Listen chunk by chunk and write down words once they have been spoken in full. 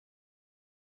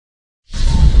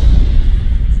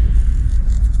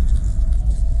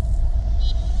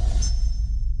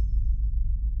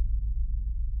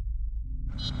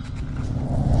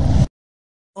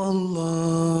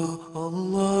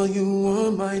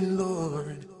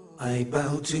Lord. I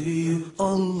bow to you,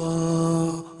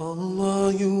 Allah,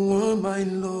 Allah, you are my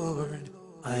Lord.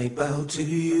 I bow to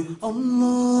you,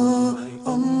 Allah,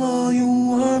 Allah,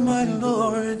 you are my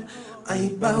Lord. I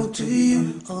bow to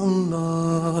you,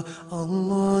 Allah,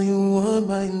 Allah, you are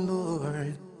my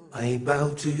Lord. I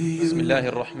bow to you.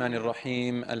 Bismillahir Rahmanir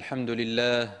Rahim.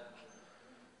 Alhamdulillah.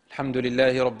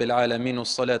 Alhamdulillahi Rabbil Alameen.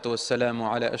 Wassalatu wassalamu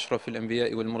ala ashrafil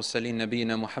anbiya'i wal mursaleen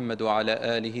nabiyyina Muhammad wa ala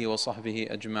alihi wa sahbihi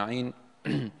ajma'een.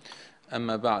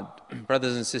 Amma ba'd.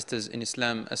 Brothers and sisters in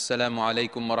Islam, assalamu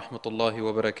alaikum wa rahmatullahi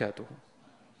wa barakatuh.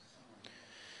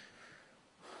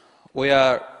 We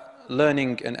are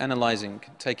learning and analyzing,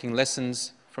 taking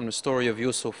lessons from the story of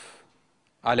Yusuf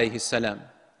alayhi salam.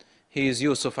 He is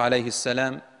Yusuf alayhi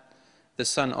salam, the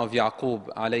son of Yaqub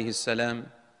alayhi salam,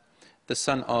 the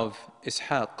son of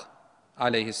Ishaq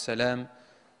alayhi salam,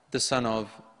 the son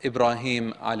of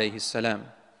Ibrahim alayhi salam.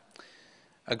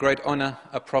 A great honor,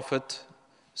 a prophet,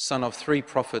 son of 3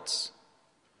 prophets.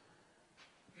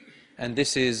 And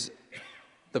this is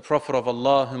the prophet of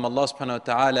Allah, whom Allah subhanahu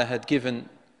wa ta'ala had given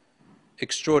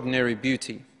extraordinary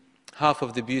beauty, half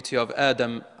of the beauty of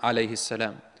Adam alayhi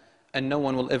salam. And no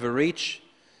one will ever reach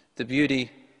the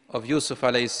beauty of Yusuf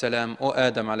alayhi salam or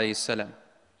Adam alayhi salam.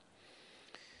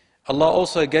 Allah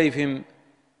also gave him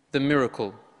the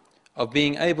miracle of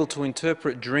being able to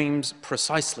interpret dreams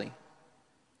precisely.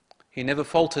 He never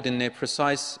faltered in their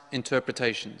precise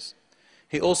interpretations.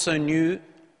 He also knew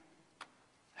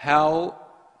how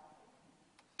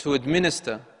to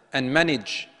administer and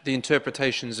manage the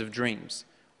interpretations of dreams,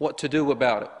 what to do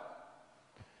about it.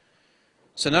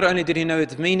 So not only did he know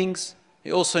its meanings,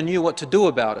 he also knew what to do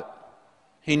about it.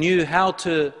 He knew how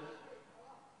to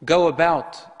go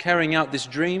about carrying out this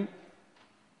dream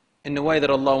in the way that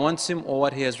Allah wants him or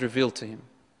what He has revealed to him.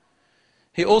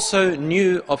 He also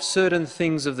knew of certain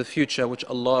things of the future which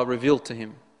Allah revealed to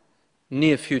him,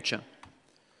 near future,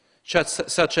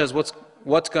 such as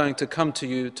what's going to come to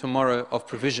you tomorrow of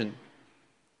provision.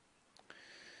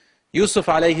 Yusuf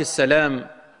alayhi salam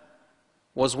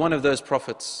was one of those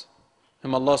prophets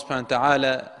whom Allah subhanahu wa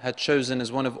ta'ala had chosen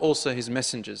as one of also His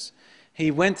messengers. He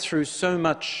went through so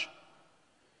much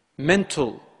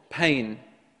mental pain,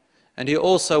 and he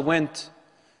also went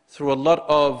through a lot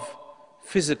of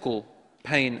physical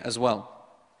pain as well.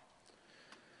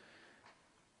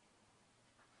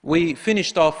 We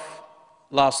finished off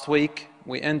last week,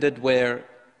 we ended where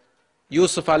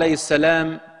Yusuf alayhi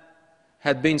salam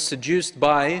had been seduced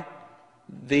by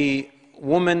the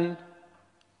woman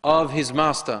of his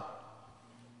master.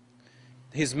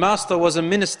 His master was a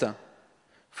minister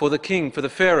for the king, for the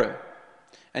Pharaoh,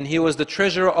 and he was the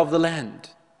treasurer of the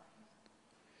land.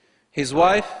 His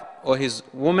wife, or his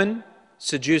woman,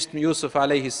 seduced Yusuf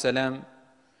alayhi salam,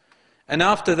 and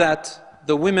after that,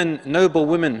 the women, noble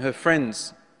women, her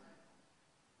friends,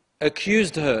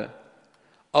 accused her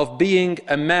of being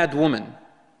a mad woman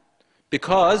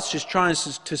because she's trying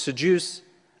to seduce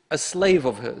a slave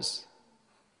of hers.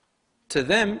 To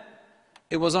them,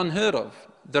 it was unheard of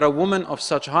that a woman of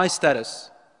such high status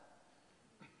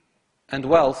and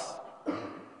wealth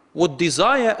would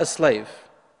desire a slave,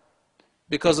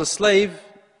 because a slave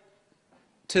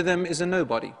to them is a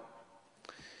nobody.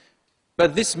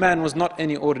 But this man was not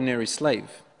any ordinary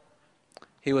slave.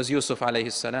 He was Yusuf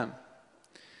alayhi salam.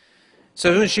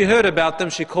 So when she heard about them,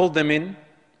 she called them in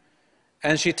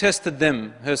and she tested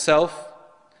them herself.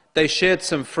 They shared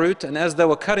some fruit, and as they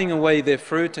were cutting away their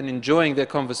fruit and enjoying their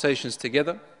conversations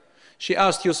together, she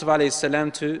asked Yusuf alayhi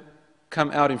salam to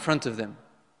come out in front of them.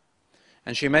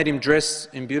 And she made him dress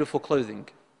in beautiful clothing.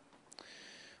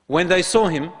 When they saw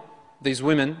him, these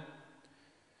women,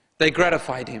 they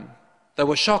gratified him. They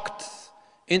were shocked,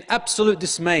 in absolute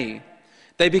dismay.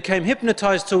 They became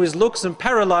hypnotized to his looks and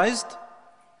paralyzed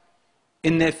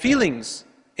in their feelings,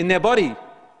 in their body.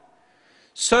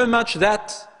 So much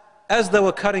that as they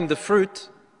were cutting the fruit,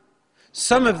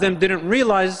 some of them didn't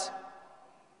realize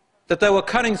that they were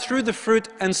cutting through the fruit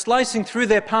and slicing through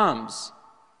their palms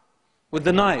with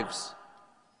the knives.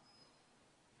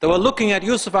 They were looking at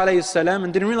Yusuf alayhi salam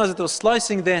and didn't realize that they were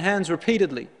slicing their hands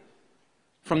repeatedly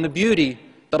from the beauty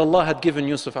that Allah had given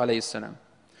Yusuf alayhi salam.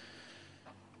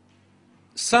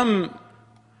 Some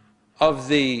of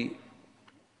the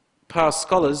past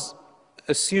scholars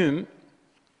assume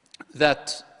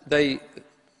that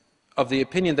of the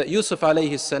opinion that Yusuf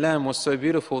alayhi salam was so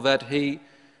beautiful that he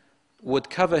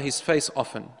would cover his face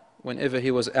often whenever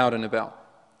he was out and about.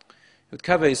 He would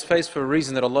cover his face for a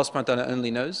reason that Allah subhanahu wa ta'ala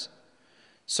only knows.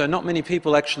 So not many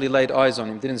people actually laid eyes on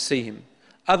him, didn't see him.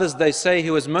 Others, they say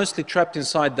he was mostly trapped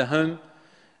inside the home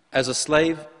as a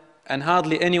slave, and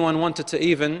hardly anyone wanted to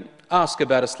even ask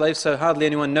about a slave, so hardly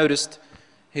anyone noticed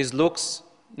his looks,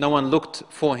 no one looked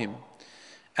for him.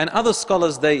 And other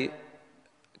scholars, they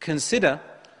consider,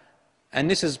 and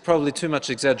this is probably too much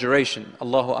exaggeration,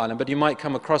 Allahu A'lam, but you might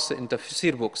come across it in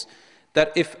tafsir books,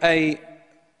 that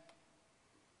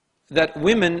that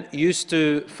women used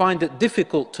to find it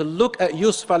difficult to look at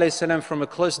Yusuf alayhi salam from a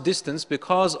close distance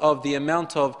because of the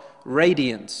amount of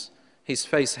radiance his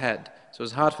face had. So it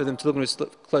was hard for them to look at a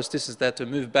close distance. They had to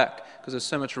move back because there's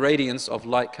so much radiance of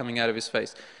light coming out of his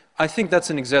face. I think that's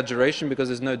an exaggeration because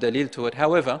there's no dalil to it.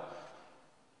 However,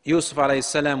 Yusuf alayhi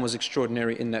salam was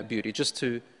extraordinary in that beauty. Just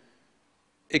to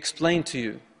explain to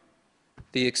you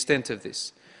the extent of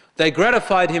this. They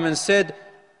gratified him and said,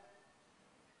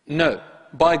 no,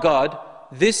 by God,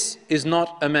 this is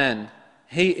not a man.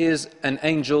 He is an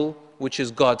angel which is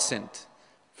God sent.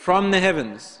 From the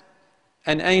heavens,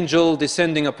 an angel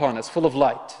descending upon us, full of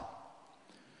light.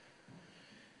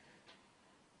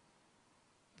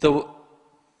 The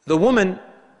woman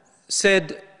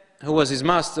said, who was his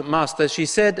master, she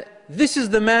said, this is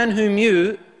the man whom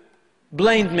you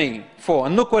blamed me for,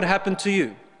 and look what happened to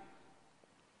you.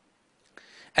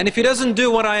 And if he doesn't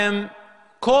do what I am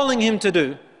calling him to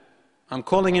do, I'm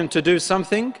calling him to do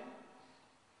something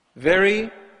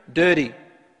very dirty,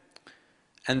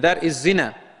 and that is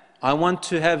zina. I want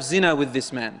to have zina with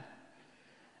this man.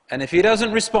 And if he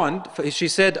doesn't respond, she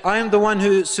said, I am the one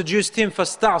who seduced him,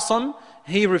 فَاسْتَعْصَمْ.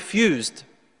 He refused.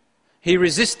 He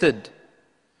resisted.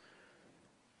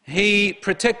 He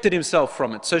protected himself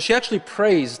from it. So she actually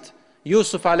praised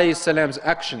Yusuf alayhi salam's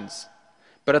actions.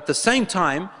 But at the same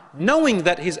time, knowing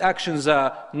that his actions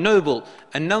are noble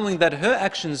and knowing that her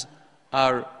actions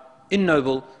are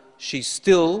ignoble, she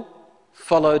still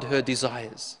followed her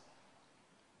desires.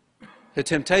 Her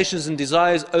temptations and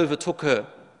desires overtook her.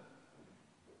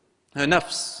 Her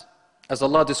nafs, as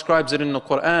Allah describes it in the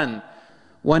Qur'an,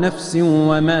 وَنَفْسٍ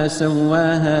وَمَا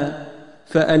سَوَّاهَا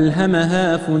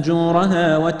فَأَلْهَمَهَا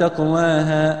فُجُورَهَا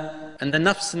وَتَقْوَاهَا. And the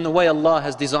nafs in the way Allah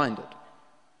has designed it.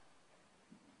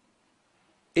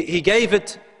 He gave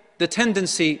it the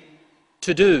tendency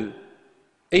to do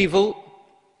evil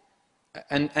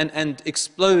and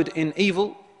explode in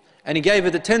evil, and He gave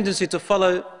it the tendency to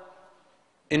follow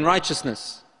in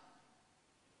righteousness.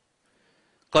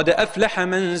 قَدْ أَفْلَحَ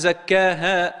مَنْ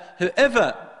زَكَّاهَا.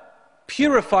 Whoever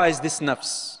purifies this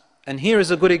nafs, and here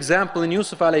is a good example in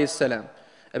Yusuf alayhi salam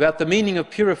about the meaning of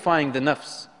purifying the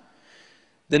nafs.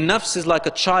 The nafs is like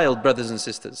a child, brothers and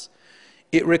sisters.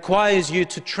 It requires you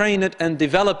to train it and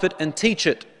develop it and teach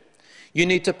it. You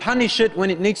need to punish it when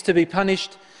it needs to be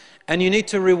punished, and you need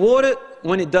to reward it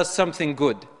when it does something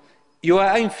good. You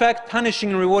are in fact punishing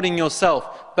and rewarding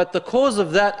yourself, but the cause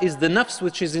of that is the nafs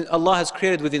which Allah has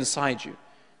created within inside you.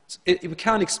 We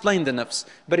can't explain the nafs,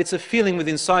 but it's a feeling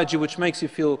within inside you which makes you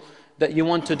feel that you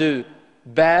want to do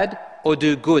bad or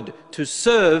do good, to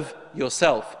serve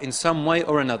yourself in some way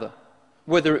or another,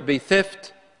 whether it be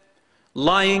theft,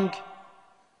 lying,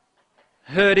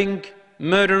 hurting,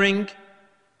 murdering,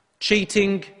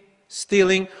 cheating,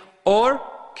 stealing, or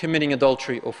committing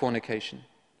adultery or fornication,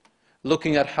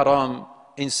 looking at haram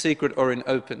in secret or in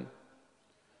open,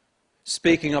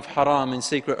 speaking of haram in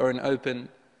secret or in open,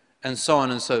 and so on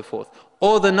and so forth.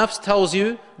 Or the nafs tells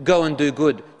you, go and do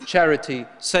good, charity,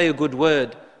 say a good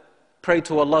word, pray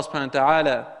to Allah subhanahu wa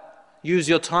ta'ala, use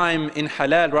your time in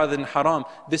halal rather than haram.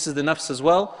 This is the nafs as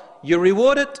well. You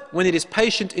reward it when it is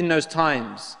patient in those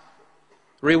times.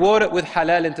 Reward it with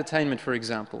halal entertainment, for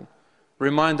example.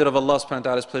 Reminded of Allah subhanahu wa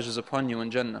ta'ala's pleasures upon you in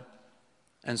Jannah,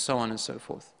 and so on and so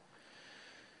forth.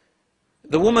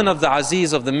 The woman of the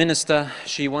Aziz, of the minister,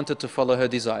 she wanted to follow her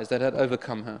desires that had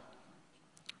overcome her.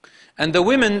 And the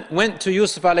women went to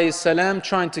Yusuf alayhi salam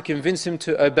trying to convince him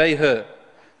to obey her,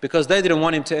 because they didn't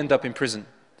want him to end up in prison.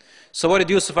 So what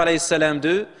did Yusuf alayhi salam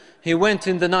do? He went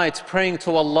in the night praying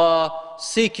to Allah,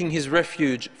 seeking his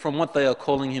refuge from what they are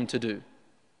calling him to do.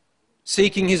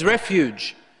 Seeking his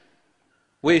refuge.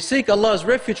 We seek Allah's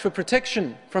refuge for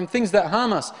protection from things that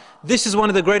harm us. This is one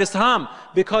of the greatest harm,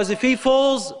 because if he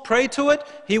falls prey to it,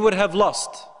 he would have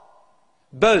lost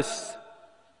both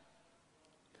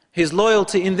his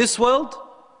loyalty in this world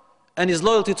and his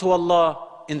loyalty to Allah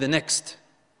in the next.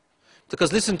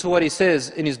 Because listen to what he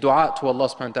says in his dua to Allah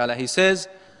subhanahu wa ta'ala. He says,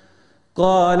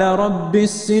 قال رب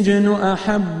السجن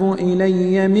أحب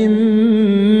إلي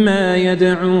مما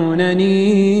يدعونني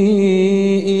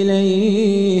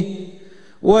إليه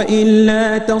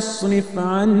وإلا تصرف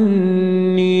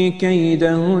عني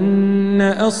كيدهن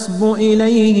أصب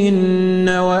إليهن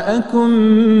وأكن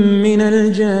من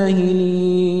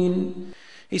الجاهلين.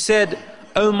 He said,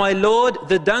 O my Lord,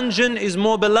 the dungeon is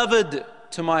more beloved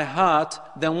to my heart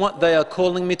than what they are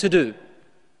calling me to do.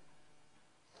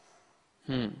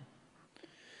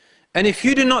 And if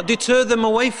you do not deter them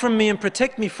away from me and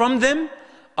protect me from them,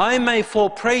 I may fall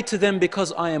prey to them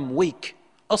because I am weak.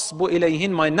 Asbu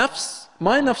ilayhin, my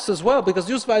nafs as well, because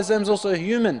Yusuf is also a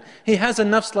human. He has a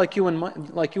nafs like you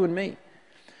and me.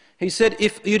 He said,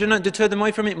 if you do not deter them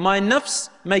away from me, my nafs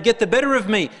may get the better of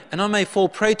me, and I may fall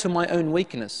prey to my own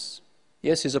weakness.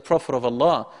 Yes, he's a prophet of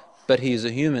Allah, but he is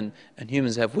a human, and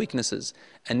humans have weaknesses.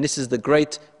 And this is the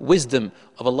great wisdom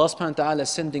of Allah subhanahu wa ta'ala,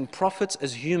 sending prophets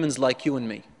as humans like you and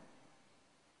me.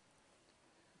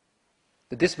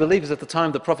 The disbelievers at the time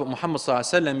of the Prophet Muhammad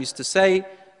ﷺ used to say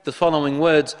the following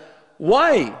words: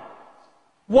 why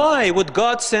would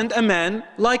God send a man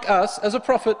like us as a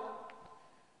prophet?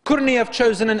 Couldn't he have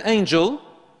chosen an angel?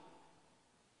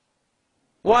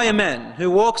 Why a man who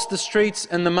walks the streets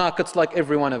and the markets like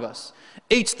every one of us,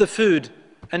 eats the food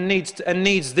and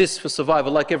needs this for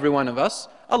survival like every one of us?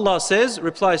 Allah says,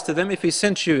 replies to them, if he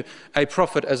sent you a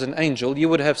prophet as an angel, you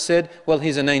would have said, well,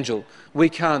 he's an angel. We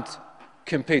can't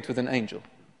compete with an angel.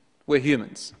 We're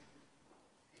humans.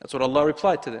 That's what Allah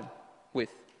replied to them with.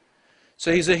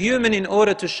 So he's a human in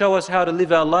order to show us how to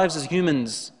live our lives as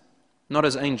humans, not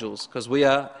as angels, because we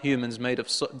are humans made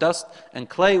of dust and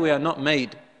clay. We are not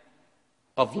made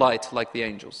of light like the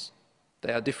angels.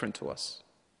 They are different to us.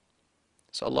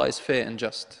 So Allah is fair and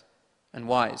just and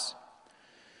wise.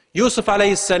 Yusuf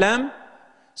alayhi salam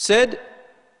said,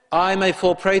 I may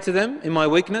fall prey to them in my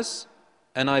weakness,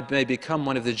 and I may become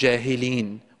one of the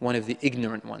jahilin, one of the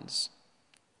ignorant ones.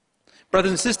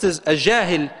 Brothers and sisters, a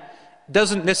jahil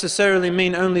doesn't necessarily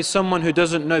mean only someone who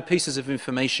doesn't know pieces of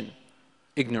information.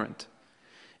 Ignorant.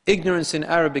 Ignorance in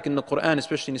Arabic, in the Qur'an,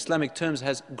 especially in Islamic terms,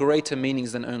 has greater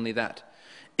meanings than only that.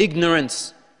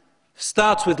 Ignorance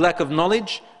starts with lack of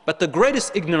knowledge, but the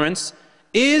greatest ignorance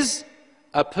is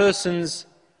a person's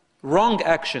wrong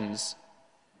actions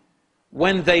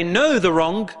when they know the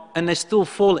wrong and they still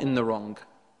fall in the wrong.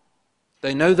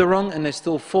 They know the wrong and they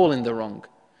still fall in the wrong.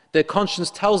 Their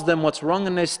conscience tells them what's wrong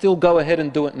and they still go ahead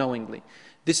and do it knowingly.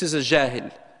 This is a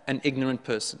jahil, an ignorant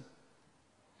person.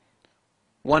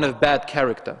 One of bad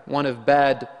character, one of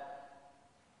bad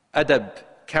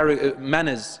adab,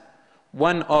 manners,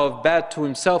 one of bad to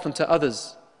himself and to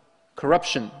others,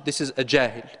 corruption. This is a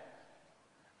jahil.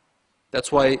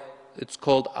 That's why it's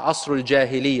called Asr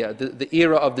al-Jahiliyyah, the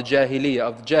era of the Jahiliyyah,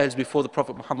 of the Jahils before the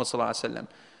Prophet Muhammad ﷺ.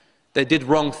 They did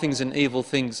wrong things and evil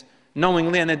things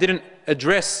knowingly, and they didn't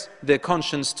address their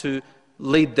conscience to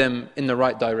lead them in the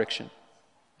right direction.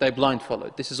 They blind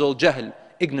followed. This is all jahl,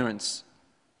 ignorance,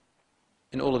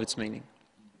 in all of its meaning.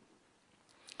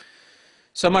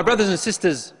 So my brothers and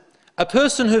sisters, a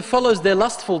person who follows their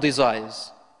lustful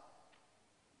desires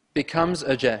becomes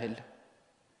a jahil,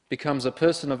 becomes a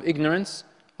person of ignorance,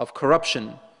 of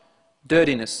corruption,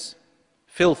 dirtiness,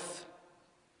 filth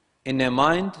in their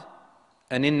mind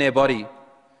and in their body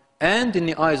and in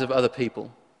the eyes of other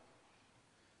people.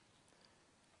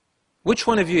 Which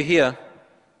one of you here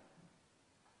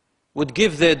would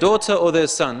give their daughter or their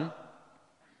son,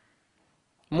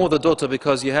 more the daughter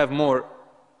because you have more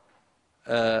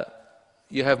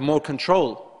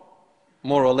control,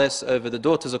 more or less, over the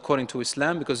daughters according to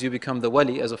Islam, because you become the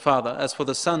wali as a father. As for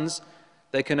the sons,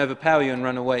 they can overpower you and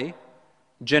run away,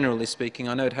 generally speaking.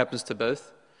 I know it happens to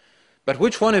both. But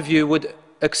which one of you would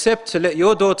accept to let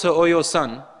your daughter or your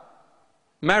son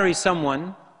marry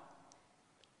someone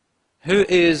who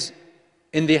is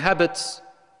in the habits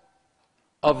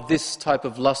of this type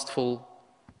of lustful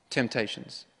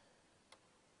temptations?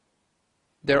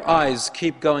 Their eyes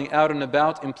keep going out and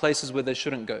about in places where they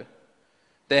shouldn't go.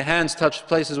 Their hands touch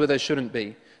places where they shouldn't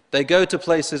be. They go to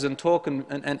places and talk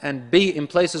and be in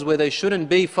places where they shouldn't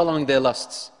be, following their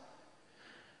lusts.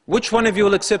 Which one of you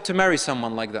will accept to marry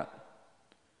someone like that?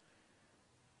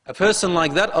 A person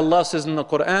like that, Allah says in the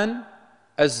Qur'an,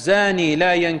 الزاني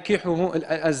لا ينكح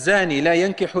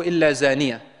إلا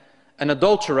زانية. An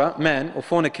adulterer, man or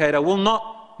fornicator, will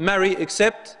not marry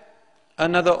except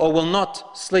another, or will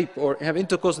not sleep or have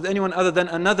intercourse with anyone other than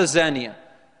another zaniya,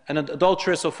 an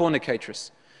adulteress or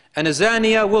fornicatress. And a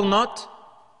zaniya will not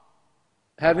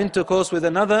have intercourse with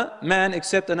another man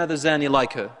except another zani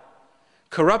like her.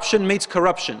 Corruption meets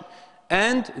corruption,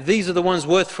 and these are the ones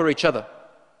worth for each other.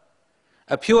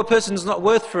 A pure person is not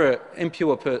worth for an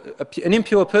impure person. An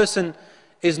impure person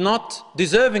is not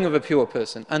deserving of a pure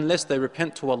person unless they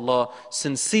repent to Allah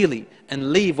sincerely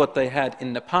and leave what they had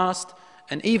in the past.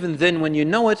 And even then, when you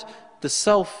know it, the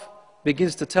self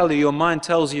begins to tell you, your mind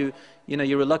tells you,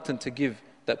 you're reluctant to give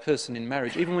that person in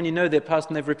marriage, even when you know their past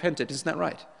and they've repented. Isn't that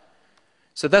right?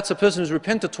 So that's a person who's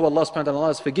repented to Allah subhanahu wa ta'ala, Allah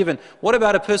is forgiven. What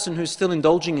about a person who's still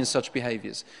indulging in such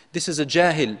behaviors? This is a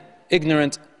jahil,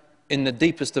 ignorant in the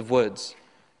deepest of words.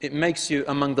 It makes you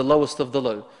among the lowest of the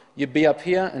low. You'd be up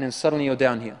here and then suddenly you're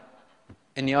down here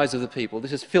in the eyes of the people.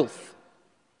 This is filth.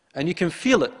 And you can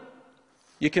feel it.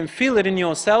 You can feel it in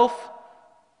yourself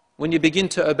when you begin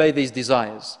to obey these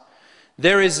desires.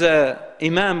 There is an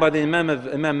Imam by the Imam of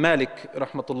Imam Malik,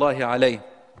 rahmatullahi alayh.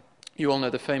 You all know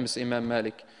the famous Imam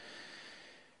Malik.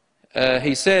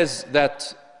 He says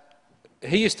that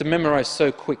he used to memorize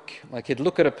so quick. Like he'd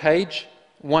look at a page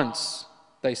once,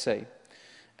 they say.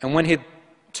 And when he'd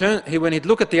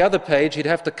look at the other page, he'd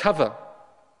have to cover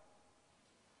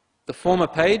the former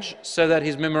page so that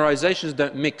his memorizations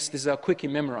don't mix. This is how quick he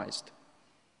memorized.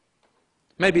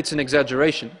 Maybe it's an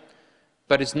exaggeration,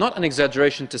 but it's not an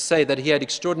exaggeration to say that he had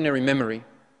extraordinary memory.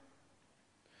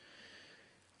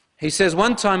 He says,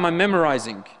 one time I'm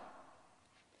memorizing.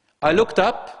 I looked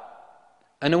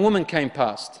up and a woman came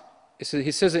past.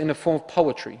 He says it in a form of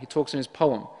poetry. He talks in his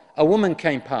poem. A woman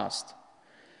came past.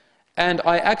 And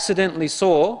I accidentally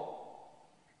saw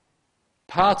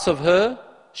parts of her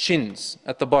shins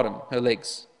at the bottom, her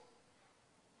legs.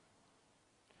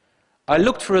 I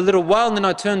looked for a little while and then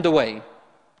I turned away.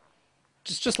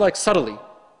 Just like subtly,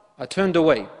 I turned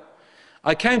away.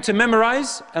 I came to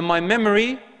memorize and my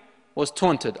memory was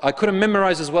taunted. I couldn't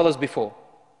memorize as well as before.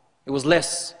 It was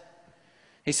less.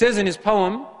 He says in his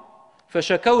poem,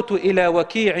 فَشَكَوْتُ إِلَى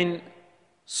وَكِيعٍ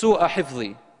سُوءَ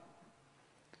حِفْظِي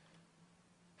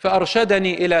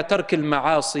فأرشدني إلى ترك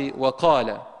المعاصي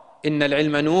وقال إن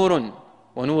العلم نور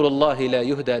ونور الله لا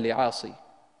يهدى لعاصي.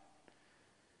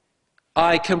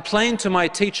 I complained to my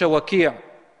teacher Waqi'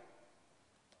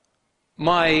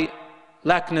 my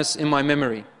lackness in my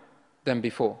memory than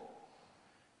before.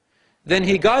 Then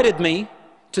he guided me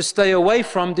to stay away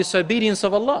from disobedience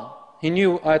of Allah. He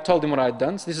knew I told him what I had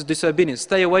done. So this is disobedience.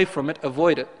 Stay away from it,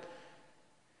 avoid it.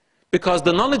 Because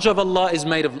the knowledge of Allah is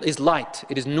light,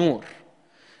 it is nur.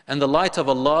 And the light of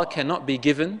Allah cannot be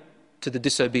given to the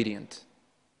disobedient.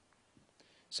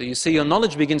 So you see your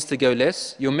knowledge begins to go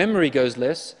less, your memory goes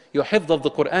less, your hifd of the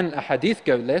Qur'an, a hadith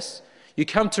go less, you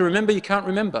come to remember, you can't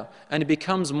remember, and it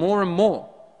becomes more and more.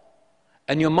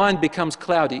 And your mind becomes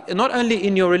cloudy, and not only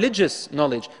in your religious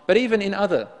knowledge, but even in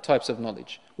other types of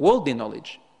knowledge, worldly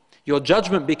knowledge. Your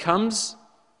judgment becomes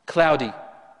cloudy.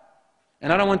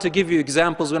 And I don't want to give you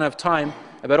examples when I have time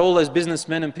about all those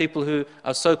businessmen and people who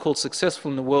are so-called successful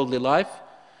in the worldly life,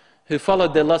 who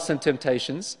followed their lusts and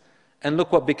temptations, and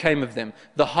look what became of them.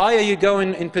 The higher you go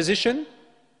in position,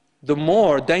 the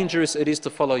more dangerous it is to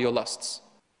follow your lusts.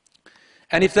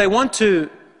 And if they want to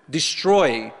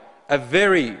destroy a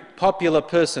very popular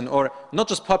person, or not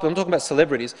just popular, I'm talking about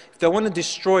celebrities, if they want to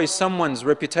destroy someone's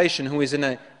reputation who is in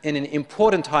an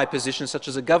important high position, such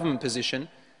as a government position,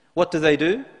 what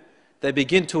do? They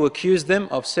begin to accuse them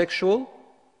of sexual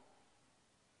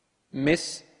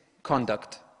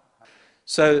misconduct.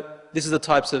 So this is the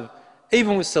types of,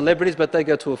 even with celebrities, but they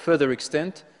go to a further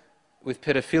extent with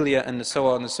pedophilia and so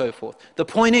on and so forth. The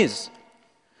point is,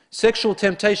 sexual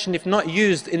temptation, if not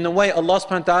used in the way Allah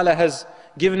subhanahu wa ta'ala has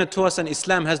given it to us, and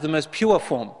Islam has the most pure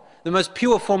form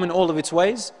in all of its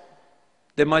ways,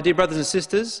 then my dear brothers and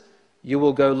sisters, you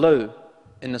will go low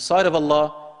in the sight of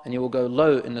Allah, and you will go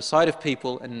low in the sight of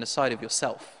people and in the sight of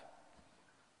yourself.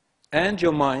 And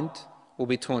your mind will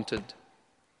be taunted,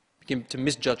 begin to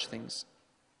misjudge things.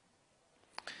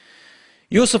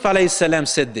 Yusuf alayhi salam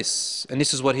said this, and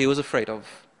this is what he was afraid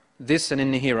of, this and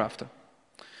in the hereafter.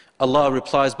 Allah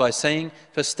replies by saying,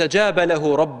 فَاسْتَجَابَ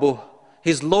لَهُ رَبُّهُ.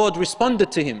 His Lord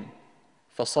responded to him.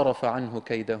 فَصَرَفَ عَنْهُ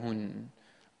كَيْدَهُنْ.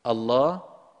 Allah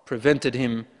prevented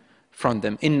him from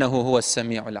them. إِنَّهُ هُوَ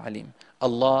السَّمِيعُ الْعَلِيمُ.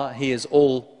 Allah hears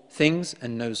all things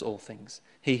and knows all things.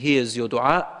 He hears your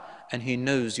dua and He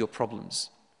knows your problems.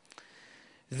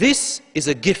 This is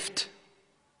a gift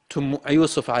to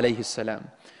Yusuf alayhi salam.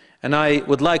 And I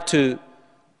would like to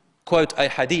quote a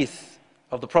hadith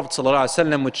of the Prophet sallallahu alaihi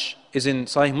wasallam, which is in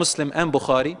Sahih Muslim and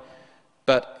Bukhari,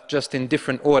 but just in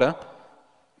different order,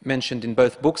 mentioned in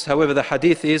both books. However, the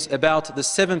hadith is about the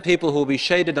 7 people who will be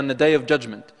shaded on the day of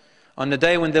judgment, on the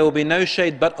day when there will be no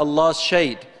shade but Allah's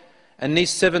shade. And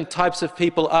these 7 types of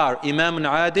people are Imamun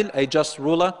Adil, a just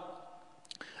ruler,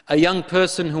 a young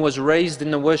person who was raised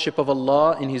in the worship of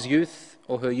Allah in his youth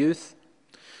or her youth,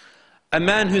 a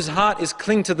man whose heart is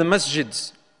cling to the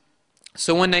masjids,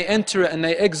 so when they enter it and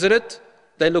they exit it,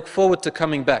 they look forward to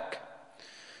coming back.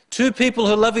 2 people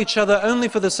who love each other only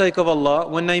for the sake of Allah.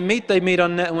 When they meet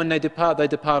on that, and when they depart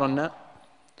on that.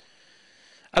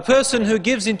 A person who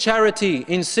gives in charity,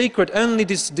 in secret, only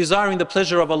desiring the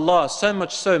pleasure of Allah, so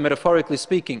much so, metaphorically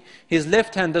speaking, his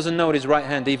left hand doesn't know what his right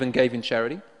hand even gave in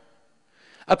charity.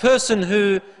 A person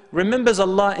who remembers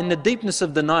Allah in the deepness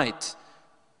of the night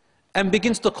and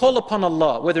begins to call upon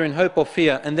Allah, whether in hope or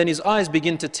fear, and then his eyes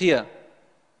begin to tear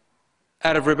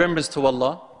out of remembrance to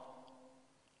Allah.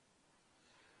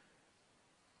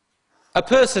 A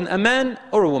person, a man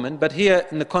or a woman, but here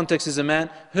in the context is a man,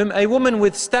 whom a woman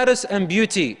with status and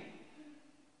beauty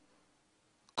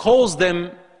calls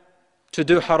them to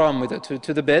do haram with her,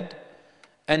 to the bed,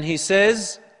 and he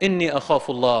says, Inni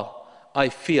akhafullah, I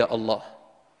fear Allah.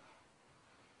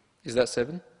 Is that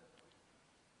 7?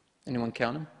 Anyone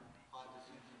count them?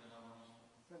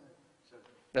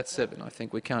 That's 7, I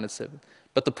think we counted 7.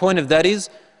 But the point of that is,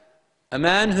 a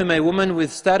man whom a woman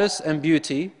with status and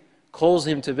beauty calls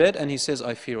him to bed and he says,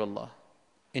 I fear Allah.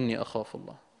 Inni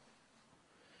akhafullah.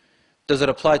 Does it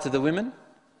apply to the women?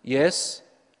 Yes,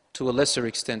 to a lesser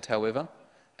extent, however.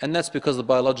 And that's because of the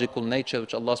biological nature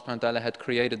which Allah subhanahu wa ta'ala had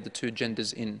created the two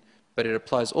genders in. But it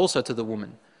applies also to the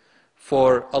woman.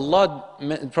 For Allah,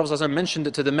 the Prophet ﷺ mentioned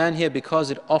it to the man here because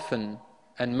it often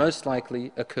and most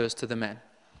likely occurs to the man.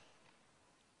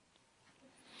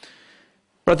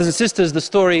 Brothers and sisters, the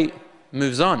story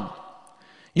moves on.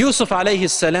 Yusuf alayhi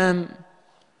salam,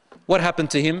 what happened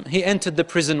to him? He entered the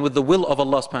prison with the will of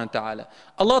Allah subhanahu wa ta'ala.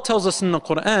 Allah tells us in the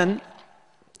Qur'an,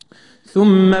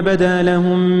 ثم بدا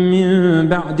لهم من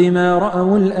بعد ما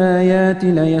رأوا الآيات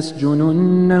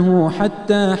ليسجننه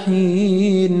حتى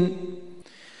حين.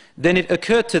 Then it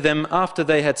occurred to them after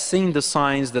they had seen the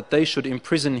signs that they should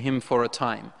imprison him for a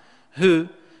time. Who?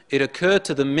 It occurred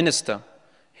to the minister,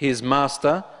 his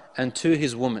master, and to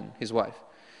his woman, his wife.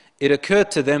 It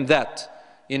occurred to them that,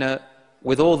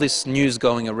 with all this news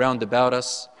going around about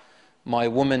us, my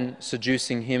woman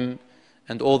seducing him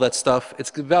and all that stuff,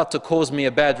 it's about to cause me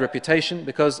a bad reputation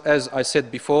because, as I said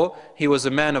before, he was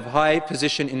a man of high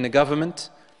position in the government.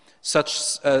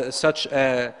 Such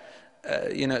a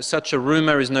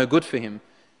rumor is no good for him.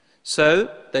 So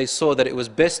they saw that it was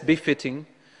best befitting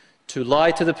to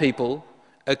lie to the people,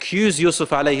 accuse Yusuf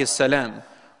alayhi salam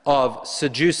of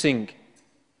seducing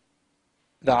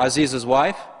the Aziz's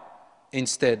wife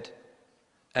instead.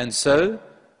 And so,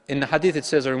 in the hadith it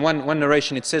says, or in one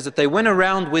narration it says that they went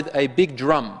around with a big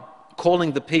drum,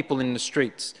 calling the people in the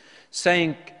streets,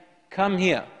 saying, come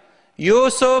here,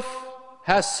 Yusuf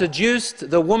has seduced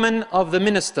the woman of the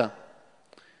minister.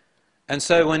 And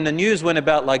so when the news went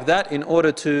about like that, in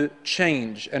order to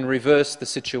change and reverse the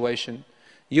situation,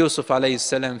 Yusuf alayhi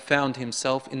salam found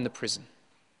himself in the prison.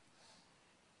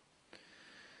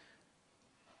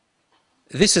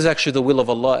 This is actually the will of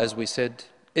Allah, as we said.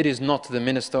 It is not the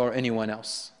minister or anyone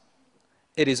else.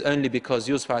 It is only because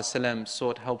Yusuf alayhi salam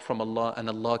sought help from Allah and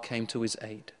Allah came to his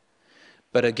aid.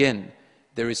 But again,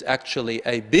 there is actually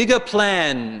a bigger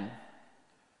plan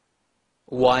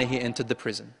why he entered the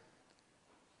prison.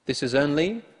 This is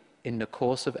only in the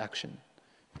course of action,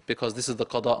 because this is the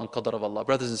qada and qadar of Allah.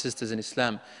 Brothers and sisters in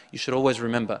Islam, you should always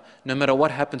remember, no matter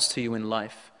what happens to you in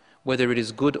life, whether it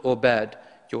is good or bad,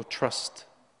 your trust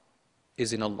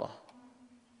is in Allah.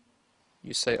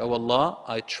 You say, oh Allah,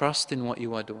 I trust in what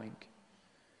you are doing.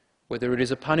 Whether it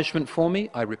is a punishment for me,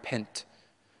 I repent.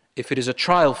 If it is a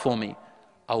trial for me,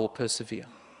 I will persevere.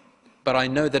 But I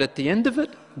know that at the end of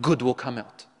it, good will come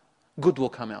out. Good will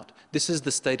come out. This is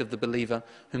the state of the believer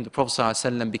whom the Prophet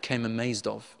ﷺ became amazed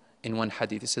of in one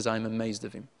hadith. He says, I am amazed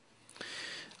of him.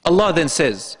 Allah then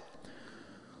says,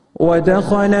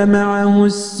 ودخل معه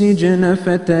السجن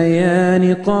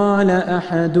فتيان قال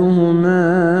أحدهما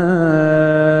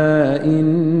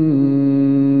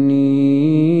إني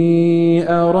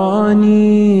أراني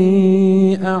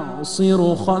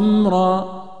أعصر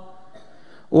خمرا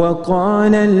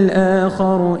وقال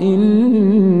الآخر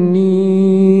إني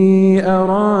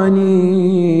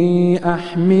أراني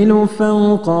أحمل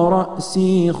فوق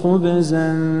رأسي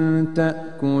خبزا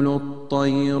تأكل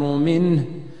الطير منه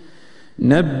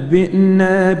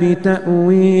نبئنا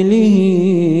بتأويله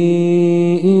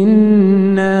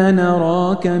إنا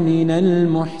نراك من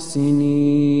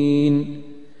المحسنين.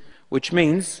 Which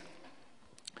means,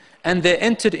 and there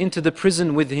entered into the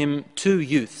prison with him 2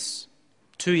 youths,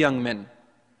 2 young men.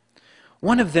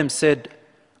 One of them said,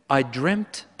 I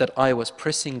dreamt that I was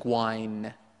pressing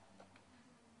wine.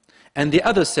 And the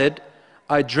other said,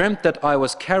 I dreamt that I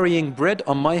was carrying bread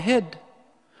on my head,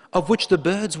 of which the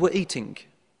birds were eating.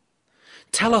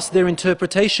 Tell us their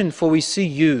interpretation, for we see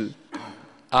you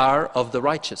are of the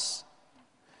righteous.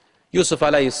 Yusuf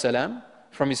alayhi salam,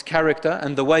 from his character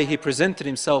and the way he presented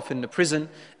himself in the prison,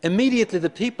 immediately the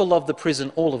people of the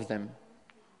prison, all of them,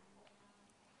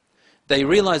 they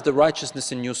realized the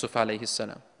righteousness in Yusuf alayhi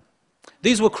salam.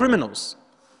 These were criminals.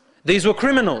 These were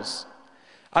criminals.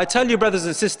 I tell you, brothers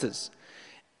and sisters,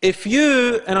 if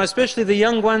you, and especially the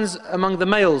young ones among the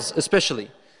males especially,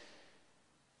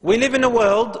 we live in a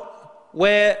world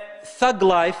where thug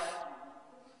life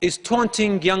is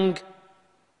taunting young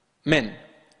men.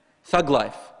 thug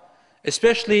life,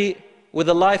 especially with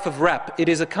a life of rap. It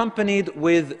is accompanied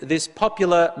with this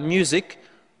popular music,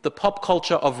 the pop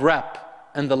culture of rap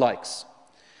and the likes.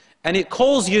 And it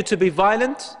calls you to be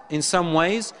violent in some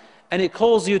ways, and it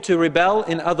calls you to rebel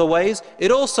in other ways.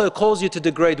 It also calls you to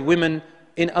degrade women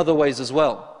in other ways as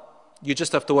well. You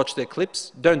just have to watch their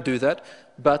clips. Don't do that,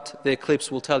 but their clips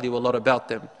will tell you a lot about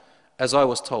them, as I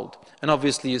was told. And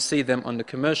obviously you see them on the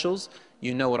commercials,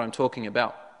 you know what I'm talking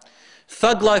about.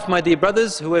 Thug life, my dear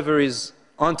brothers, whoever is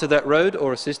onto that road,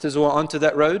 or sisters who are onto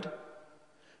that road,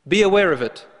 be aware of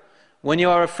it. When you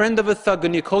are a friend of a thug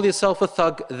and you call yourself a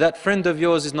thug, that friend of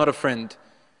yours is not a friend.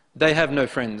 They have no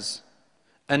friends.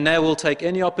 And they will take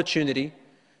any opportunity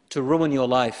to ruin your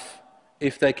life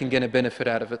if they can get a benefit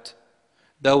out of it.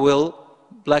 They will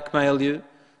blackmail you,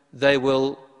 they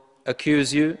will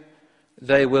accuse you,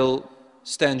 they will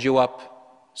stand you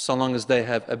up so long as they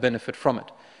have a benefit from it.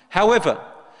 However,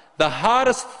 the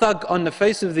hardest thug on the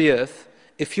face of the earth,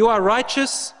 if you are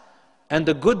righteous and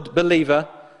a good believer,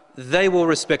 they will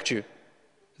respect you.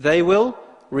 They will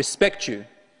respect you.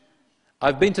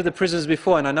 I've been to the prisons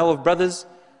before, and I know of brothers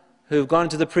who've gone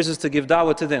to the prisons to give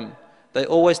da'wah to them. They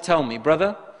always tell me,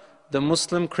 brother, the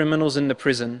Muslim criminals in the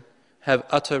prison have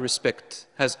utter respect,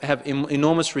 have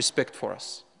enormous respect for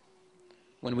us.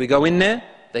 When we go in there,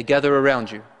 they gather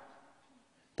around you.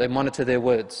 They monitor their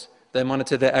words. They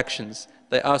monitor their actions.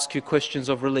 They ask you questions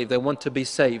of relief. They want to be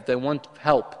saved. They want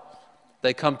help.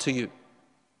 They come to you.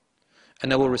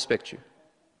 And they will respect you.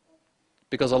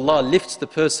 Because Allah lifts the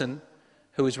person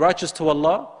who is righteous to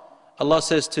Allah. Allah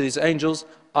says to His angels,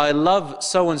 I love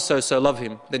so-and-so, so love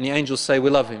him. Then the angels say, we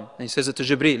love him. And He says it to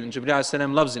Jibreel, and Jibreel a.s.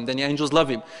 loves him. Then the angels love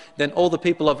him. Then all the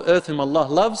people of earth whom Allah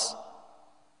loves,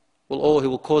 He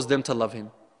will cause them to love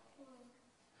Him.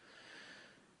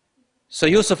 So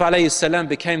Yusuf a.s.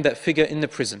 became that figure in the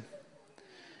prison.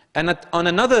 And on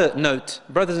another note,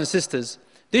 brothers and sisters,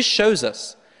 this shows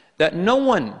us that no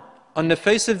one on the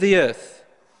face of the earth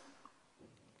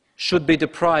should be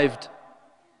deprived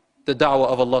the da'wah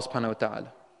of Allah subhanahu wa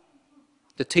ta'ala,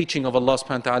 the teaching of Allah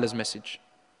subhanahu wa ta'ala's message.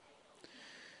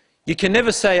 You can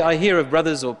never say, I hear of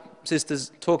brothers or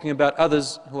sisters talking about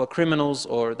others who are criminals,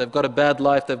 or they've got a bad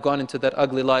life, they've gone into that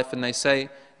ugly life, and they say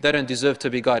they don't deserve to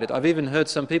be guided. I've even heard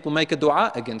some people make a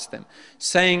dua against them,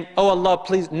 saying, oh Allah,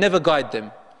 please never guide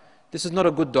them. This is not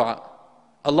a good dua.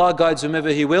 Allah guides whomever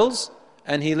He wills,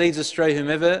 and He leads astray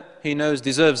whomever He knows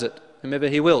deserves it, whomever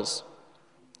He wills.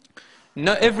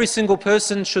 No, every single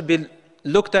person should be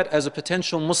looked at as a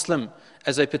potential Muslim,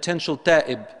 as a potential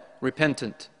ta'ib,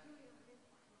 repentant.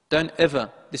 Don't ever,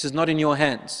 this is not in your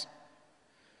hands.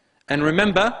 And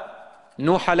remember,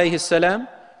 Nuh alayhi salam,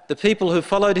 the people who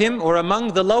followed him were among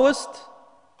the lowest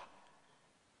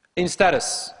in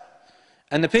status.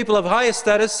 And the people of higher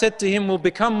status said to him, we'll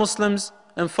become Muslims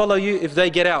and follow you if they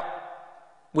get out.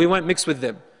 We won't mix with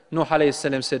them. Nuh alayhi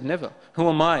salam said, never. Who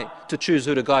am I to choose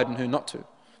who to guide and who not to?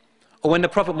 Or when the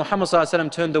Prophet Muhammad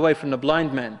ﷺ turned away from the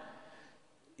blind man,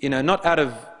 not out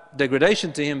of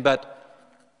degradation to him, but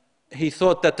he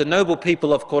thought that the noble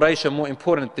people of Quraysh are more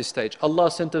important at this stage.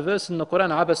 Allah sent a verse in the Qur'an,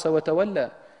 عَبَسَ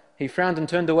وَتَوَلَّى. He frowned and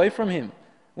turned away from him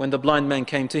when the blind man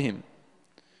came to him.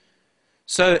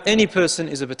 So any person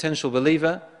is a potential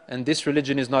believer, and this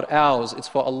religion is not ours, it's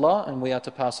for Allah, and we are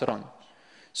to pass it on.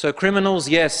 So criminals,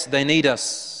 yes, they need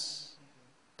us.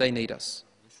 They need us.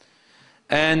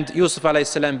 And Yusuf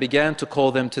a.s. began to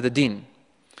call them to the deen.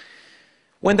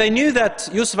 When they knew that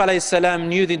Yusuf a.s.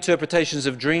 knew the interpretations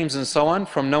of dreams and so on,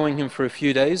 from knowing him for a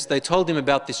few days, they told him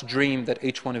about this dream that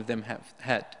each one of them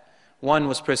had. One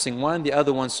was pressing wine, the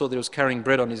other one saw that he was carrying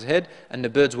bread on his head, and the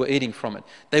birds were eating from it.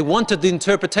 They wanted the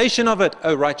interpretation of it,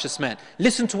 O righteous man.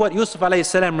 Listen to what Yusuf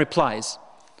a.s. replies.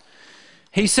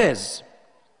 He says,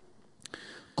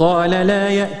 قال لا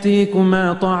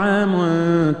يأتيكما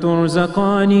طعام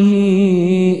ترزقانه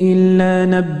إلا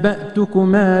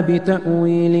نبأتكما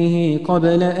بتأويله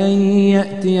قبل أن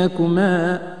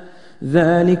يأتيكما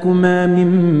ذلكما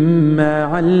مما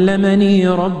علمني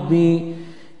ربي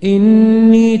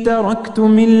إني تركت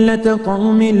ملة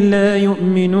قوم لا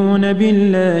يؤمنون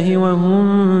بالله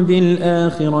وهم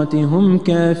بالآخرة هم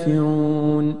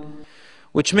كافرون.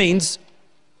 Which means,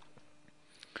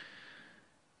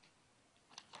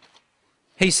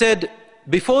 he said,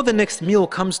 before the next meal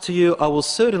comes to you, I will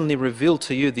certainly reveal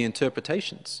to you the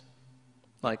interpretations.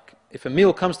 Like, if a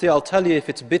meal comes to you, I'll tell you if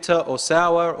it's bitter or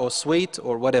sour or sweet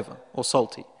or whatever, or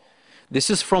salty.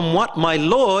 This is from what my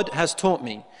Lord has taught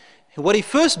me. What he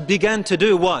first began to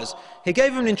do was, he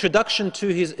gave him an introduction to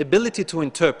his ability to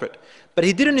interpret, but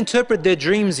he didn't interpret their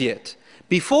dreams yet.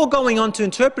 Before going on to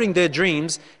interpreting their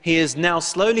dreams, he is now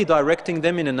slowly directing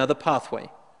them in another pathway.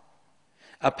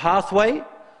 A pathway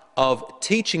of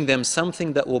teaching them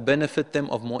something that will benefit them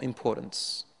of more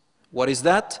importance. What is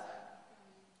that?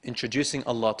 Introducing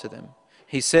Allah to them.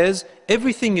 He says,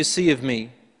 everything you see of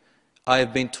me, I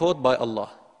have been taught by Allah.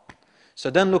 So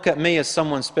don't look at me as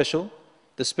someone special.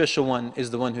 The special one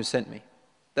is the one who sent me.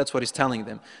 That's what he's telling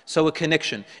them. So a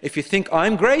connection. If you think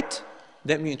I'm great,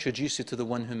 let me introduce you to the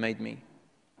one who made me,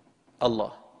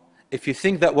 Allah. If you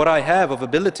think that what I have of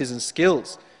abilities and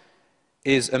skills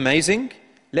is amazing,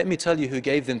 let me tell you who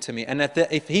gave them to me. And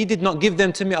if He did not give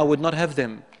them to me, I would not have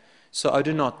them. So I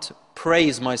do not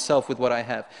praise myself with what I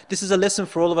have. This is a lesson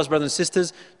for all of us, brothers and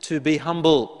sisters, to be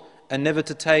humble and never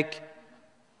to take,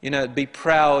 be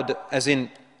proud as in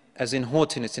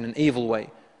haughtiness, in an evil way.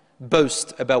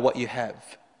 Boast about what you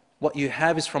have. What you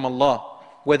have is from Allah,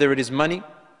 whether it is money,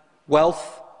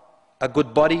 wealth, a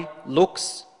good body,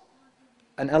 looks,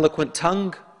 an eloquent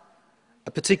tongue,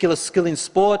 a particular skill in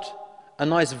sport, a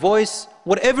nice voice,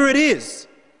 whatever it is,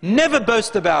 never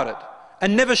boast about it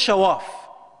and never show off.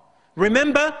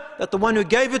 Remember that the one who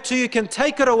gave it to you can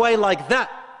take it away like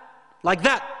that. Like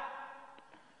that.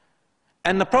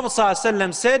 And the Prophet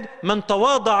ﷺ said, "Man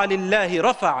tawada'a lillahi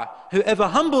rafa'a." Whoever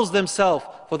humbles themselves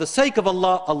for the sake of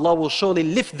Allah, Allah will surely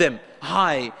lift them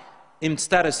high in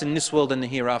status in this world and the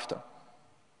hereafter.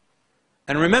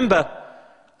 And remember,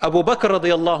 Abu Bakr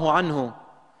radiallahu anhu,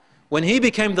 when he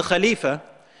became the Khalifa,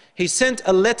 he sent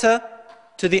a letter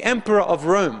to the Emperor of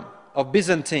Rome, of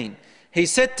Byzantine. He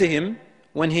said to him,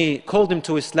 when he called him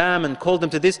to Islam and called him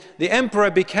to this, the Emperor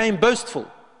became boastful.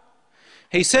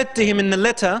 He said to him in the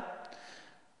letter,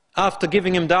 after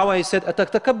giving him da'wah, he said,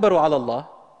 "Ataktakabbaru ala Allah."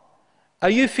 Are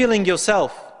you feeling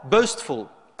yourself boastful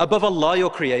above Allah, your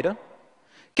Creator?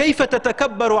 كيف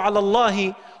تتكبر على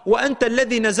الله وأنت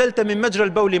الذي نزلت من مجرى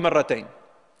البول مرتين.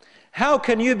 How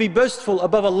can you be boastful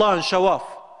above Allah and show off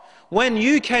when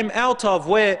you came out of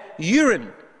where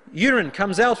urine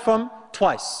comes out from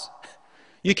twice?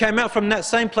 You came out from that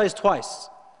same place twice,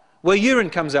 where urine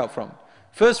comes out from.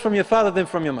 First from your father, then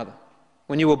from your mother,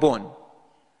 when you were born.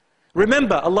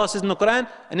 Remember, Allah says in the Qur'an,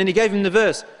 and then He gave him the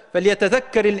verse,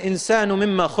 فَلْيَتَذَكَّرِ الْإِنسَانُ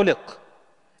مِمَّا خُلِقْ.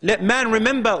 Let man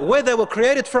remember where they were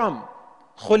created from.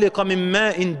 خُلِقَ مِن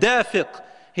مَاءٍ دَافِقٍ.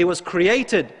 He was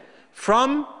created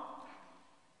from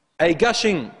a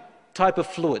gushing type of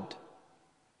fluid.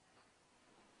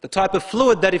 The type of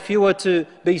fluid that if you were to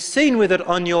be seen with it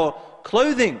on your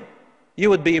clothing, you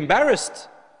would be embarrassed.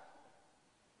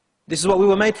 This is what we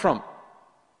were made from.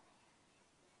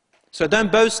 So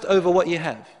don't boast over what you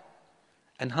have.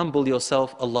 And humble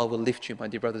yourself, Allah will lift you, my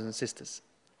dear brothers and sisters.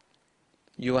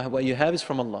 What you have is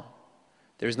from Allah.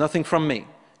 There is nothing from me,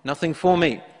 nothing for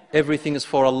me. Everything is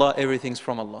for Allah, everything is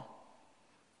from Allah.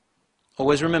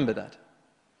 Always remember that.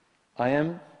 I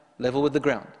am level with the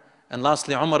ground. And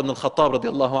lastly, Umar ibn al-Khattab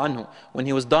radiallahu anhu, when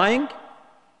he was dying,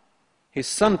 his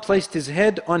son placed his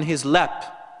head on his lap.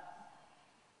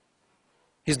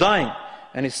 He's dying.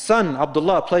 And his son,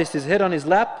 Abdullah, placed his head on his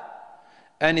lap.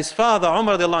 And his father,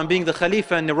 Umar radiallahu anhu, being the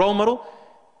Khalifa and the role model,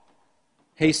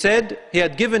 he said he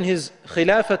had given his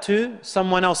Khilafah to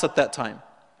someone else at that time.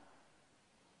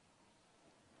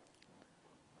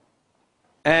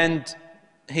 And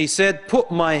he said,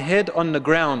 "Put my head on the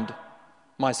ground,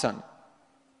 my son."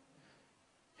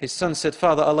 His son said,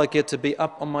 "Father, I like it to be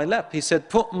up on my lap." He said,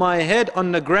 "Put my head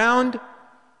on the ground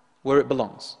where it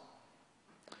belongs.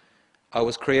 I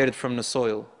was created from the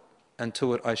soil, and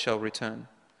to it I shall return.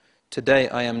 Today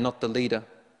I am not the leader,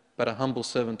 but a humble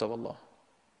servant of Allah."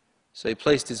 So he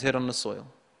placed his head on the soil.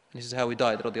 And this is how he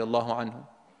died, radiallahu anhu.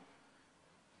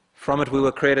 From it we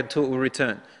were created, to it we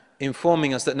return.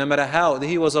 Informing us that no matter how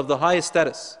he was of the highest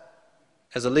status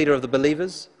as a leader of the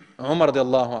believers, Umar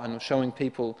radiallahu anhu, showing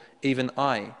people, even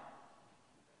I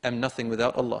am nothing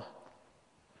without Allah.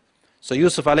 So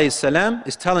Yusuf alayhi salam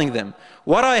is telling them,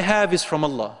 what I have is from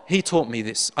Allah. He taught me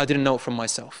this. I didn't know it from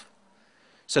myself.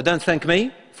 So don't thank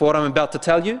me for what I'm about to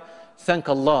tell you. Thank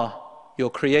Allah, your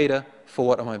Creator, for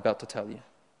what I'm about to tell you.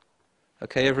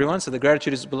 Okay, everyone? So the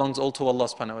gratitude belongs all to Allah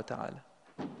subhanahu wa ta'ala.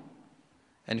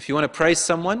 And if you want to praise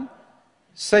someone,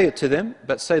 say it to them,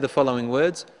 but say the following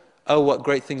words: "Oh, what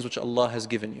great things which Allah has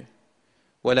given you.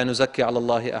 وَلَا نُزَكِّ عَلَى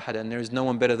اللَّهِ أَحَدًا." And there is no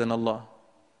one better than Allah.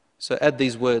 So add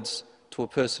these words to a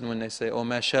person when they say, "Oh,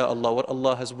 ma sha Allah," what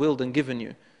Allah has willed and given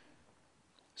you.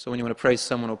 So when you want to praise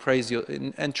someone or praise your,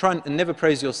 and try and never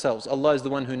praise yourselves. Allah is the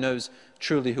one who knows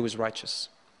truly who is righteous.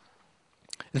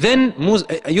 Then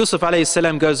Yusuf alayhi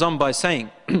salam goes on by saying,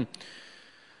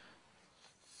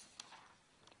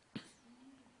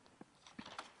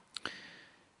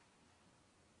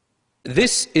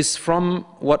 "This is from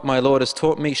what my Lord has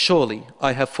taught me. Surely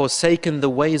I have forsaken the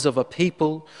ways of a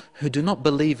people who do not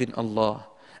believe in Allah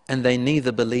and they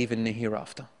neither believe in the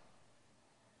hereafter.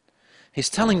 He's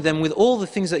telling them, with all the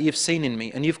things that you've seen in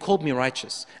me, and you've called me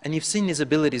righteous, and you've seen these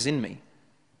abilities in me,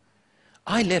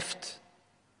 I left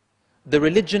the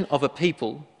religion of a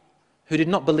people who did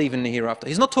not believe in the hereafter.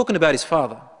 He's not talking about his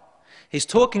father. He's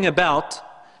talking about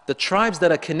the tribes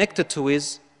that are connected to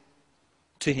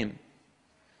him.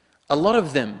 A lot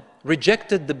of them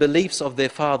rejected the beliefs of their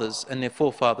fathers and their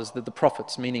forefathers, the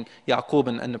prophets, meaning Yaqub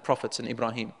and the prophets and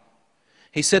Ibrahim.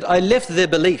 He said, I left their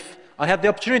belief. I had the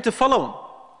opportunity to follow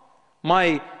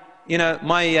my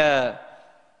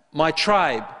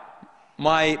tribe,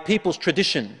 my people's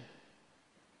tradition,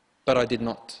 but I did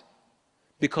not.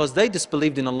 Because they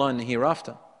disbelieved in Allah in the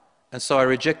hereafter. And so I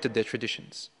rejected their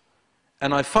traditions.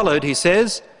 And I followed, he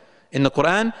says in the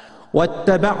Qur'an,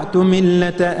 وَاتَّبَعْتُ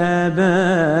مِلَّةَ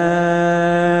آبَائِي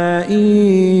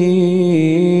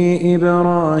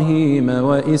إِبْرَاهِيمَ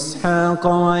وَإِسْحَاقَ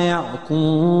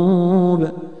وَيَعْقُوبَ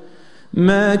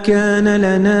ما كان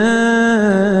لنا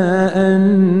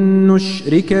أن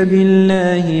نشرك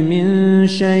بالله من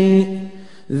شيء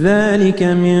ذلك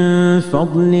من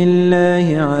فضل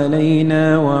الله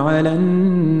علينا وعلى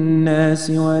الناس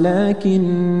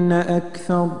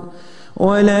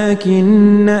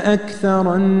ولكن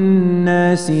أكثر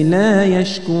الناس لا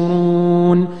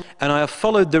يشكرون. And I have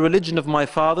followed the religion of my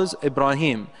fathers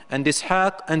Ibrahim and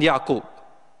Ishaq and Yaqub.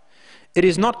 It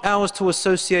is not ours to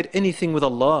associate anything with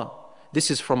Allah. This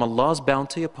is from Allah's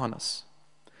bounty upon us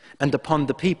and upon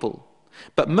the people.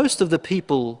 But most of the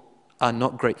people are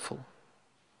not grateful.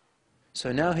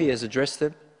 So now he has addressed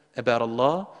them about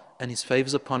Allah and His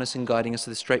favors upon us in guiding us to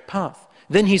the straight path.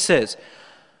 Then he says,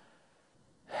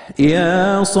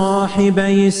 يا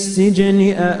صاحبي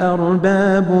السجن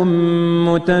أأرباب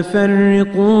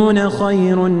متفرقون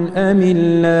خير أم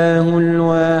الله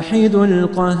الواحد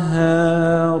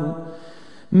القهار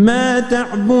ما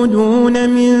تعبدون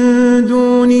من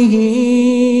دونه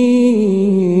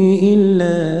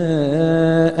إلا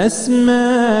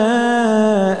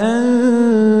أسماء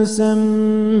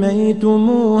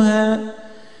سميتموها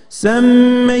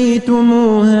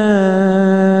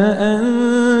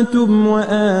أنتم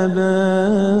وآباؤكم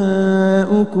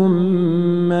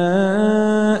ما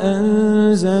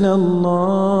أنزل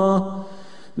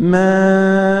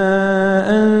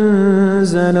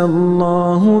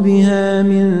الله بها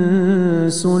من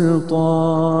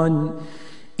سلطان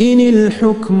إن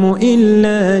الحكم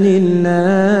إلا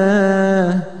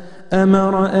لله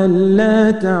أمر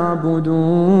ألا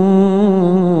تعبدوا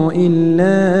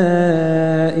إلا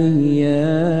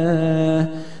إياه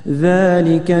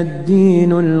ذلك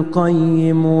الدين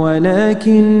القيم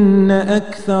ولكن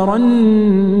أكثر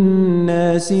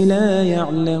الناس لا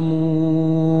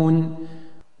يعلمون.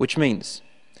 Which means,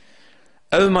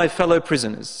 O my fellow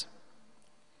prisoners,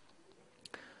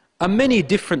 are many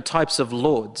different types of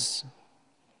lords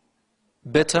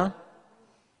better,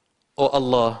 or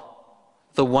Allah,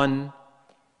 the one,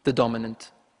 the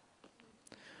dominant?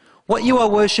 What you are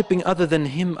worshipping other than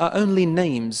Him are only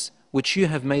names which you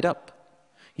have made up,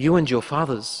 you and your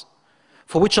fathers,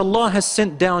 for which Allah has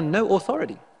sent down no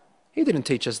authority. He didn't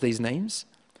teach us these names.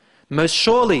 Most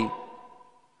surely,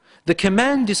 the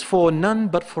command is for none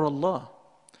but for Allah.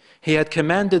 He had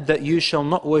commanded that you shall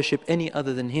not worship any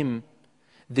other than Him.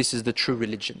 This is the true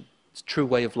religion. It's a true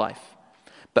way of life.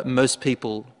 But most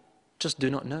people just do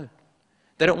not know.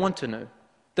 They don't want to know.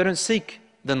 They don't seek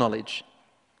the knowledge.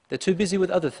 They're too busy with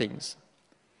other things.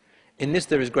 In this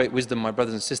there is great wisdom, my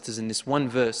brothers and sisters. In this one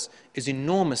verse is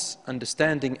enormous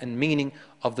understanding and meaning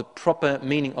of the proper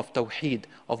meaning of Tawheed,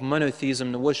 of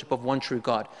monotheism, the worship of one true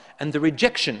God, and the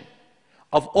rejection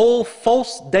of all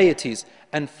false deities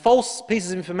and false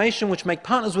pieces of information which make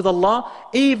partners with Allah,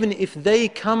 even if they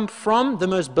come from the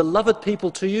most beloved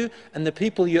people to you and the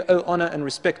people you owe honor and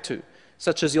respect to,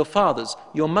 such as your fathers,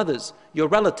 your mothers, your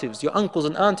relatives, your uncles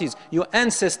and aunties, your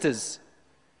ancestors,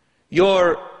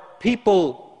 your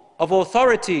people of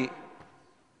authority,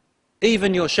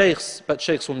 even your sheikhs. But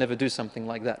sheikhs will never do something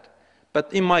like that.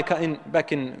 But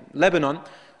back in Lebanon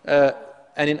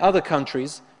and in other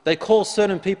countries, they call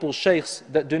certain people sheikhs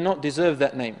that do not deserve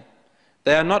that name.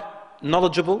 They are not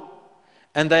knowledgeable,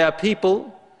 and they are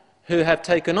people who have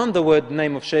taken on the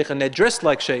name of sheikh, and they're dressed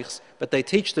like sheikhs, but they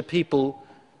teach the people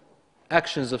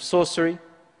actions of sorcery,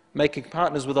 making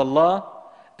partners with Allah,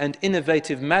 and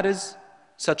innovative matters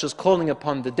such as calling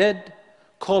upon the dead,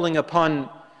 calling upon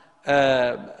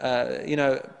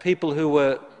people who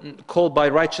were called by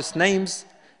righteous names,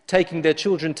 taking their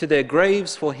children to their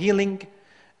graves for healing,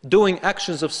 doing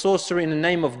actions of sorcery in the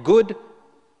name of good.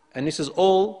 And this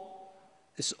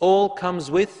all comes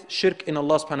with shirk in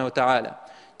Allah subhanahu wa ta'ala.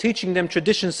 Teaching them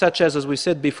traditions such as we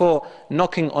said before,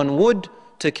 knocking on wood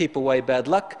to keep away bad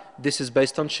luck. This is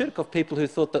based on shirk of people who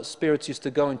thought that spirits used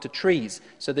to go into trees.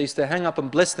 So they used to hang up and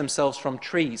bless themselves from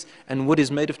trees, and wood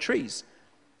is made of trees.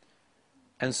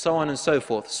 And so on and so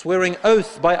forth. Swearing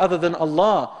oath by other than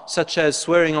Allah, such as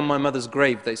swearing on my mother's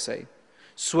grave, they say.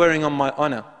 Swearing on my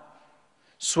honor.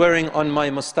 Swearing on my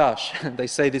mustache. They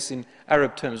say this in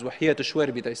Arab terms. وَحِيَةُ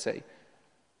شُوَرْبِ, they say.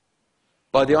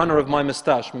 By the honor of my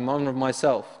mustache, by the honor of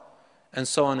myself. And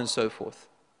so on and so forth.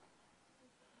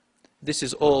 This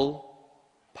is all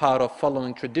part of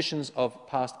following traditions of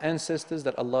past ancestors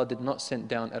that Allah did not send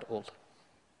down at all.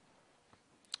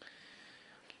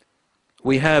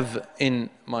 We have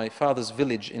in my father's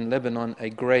village in Lebanon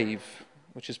a grave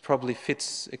which is probably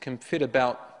fits, it can fit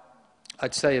about,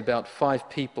 I'd say about 5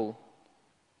 people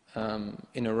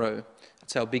in a row.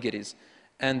 That's how big it is.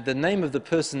 And the name of the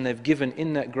person they've given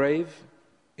in that grave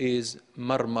is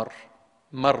Marmar.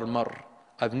 Marmar.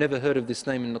 I've never heard of this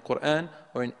name in the Qur'an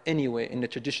or in anywhere in the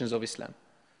traditions of Islam.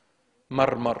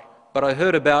 Marmar. But I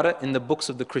heard about it in the books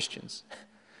of the Christians.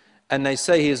 And they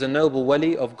say he is a noble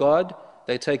wali of God.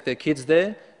 They take their kids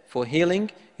there for healing.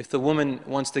 If the woman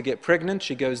wants to get pregnant,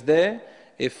 she goes there.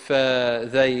 If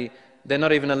they're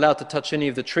not even allowed to touch any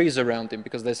of the trees around him,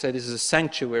 because they say this is a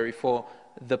sanctuary for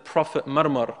the Prophet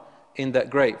Marmar in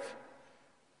that grave.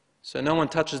 So no one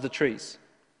touches the trees,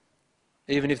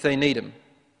 even if they need them.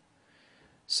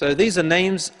 So these are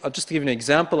names, just to give you an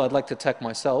example, I'd like to attack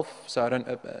myself so I don't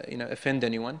offend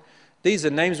anyone. These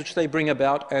are names which they bring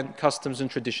about, and customs and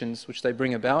traditions which they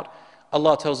bring about.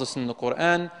 Allah tells us in the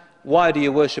Qur'an, why do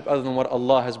you worship other than what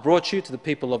Allah has brought you, to the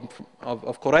people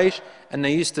of Quraysh? And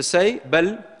they used to say,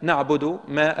 بَلْ نَعْبُدُ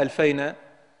مَا أَلْفَيْنَا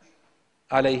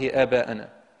عَلَيْهِ آبَاءَنَا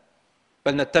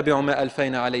بَلْ نَتَّبِعُ مَا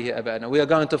أَلْفَيْنَا عَلَيْهِ آبَاءَنَا. We are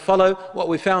going to follow what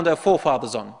we found our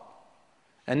forefathers on.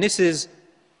 And this is,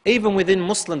 even within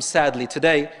Muslims, sadly,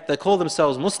 today, they call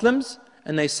themselves Muslims,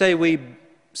 and they say we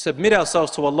submit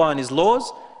ourselves to Allah and His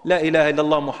laws, La ilaha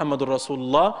illallah Muhammadur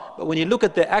Rasulullah. But when you look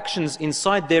at their actions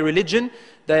inside their religion,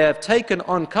 they have taken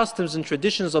on customs and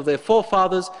traditions of their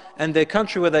forefathers and their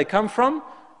country where they come from,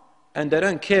 and they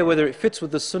don't care whether it fits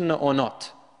with the sunnah or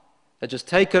not. They just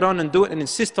take it on and do it and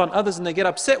insist on others, and they get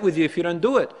upset with you if you don't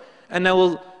do it. And they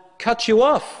will cut you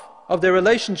off of their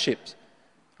relationships,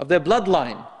 of their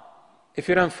bloodline, if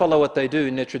you don't follow what they do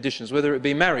in their traditions, whether it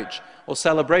be marriage or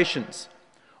celebrations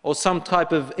or some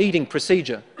type of eating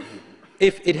procedure.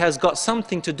 If it has got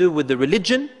something to do with the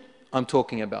religion, I'm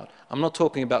talking about. I'm not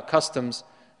talking about customs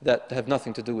that have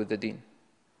nothing to do with the deen.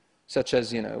 Such as,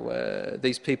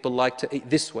 these people like to eat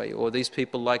this way, or these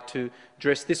people like to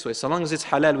dress this way. So long as it's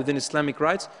halal within Islamic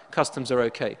rights, customs are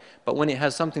okay. But when it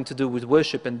has something to do with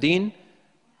worship and deen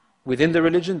within the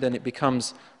religion, then it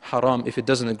becomes haram if it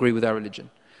doesn't agree with our religion.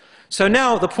 So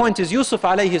now the point is, Yusuf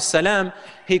alayhi salam,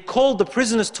 he called the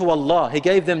prisoners to Allah. He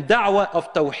gave them da'wah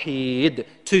of tawheed.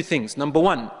 2 things. Number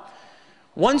 1,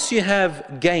 once you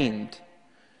have gained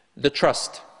the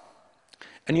trust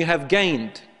and you have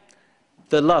gained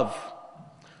the love,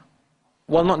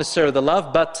 well, not necessarily the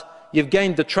love, but you've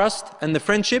gained the trust and the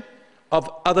friendship of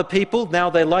other people, now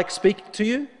they like speaking to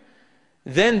you,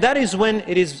 then that is when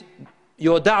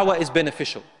your da'wah is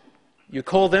beneficial. You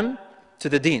call them to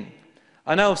the deen.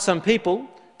 I know of some people,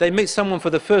 they meet someone for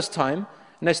the first time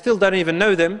and they still don't even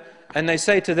know them, and they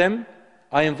say to them,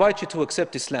 I invite you to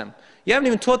accept Islam. You haven't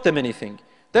even taught them anything.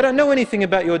 They don't know anything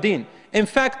about your deen. In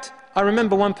fact, I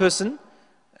remember one person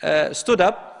stood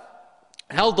up,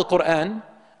 held the Qur'an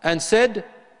and said,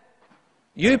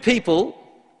 you people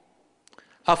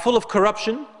are full of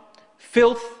corruption,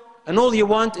 filth, and all you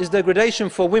want is degradation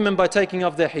for women by taking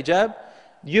off their hijab.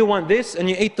 You want this and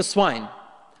you eat the swine.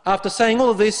 After saying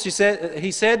all of this,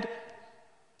 he said,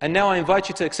 and now I invite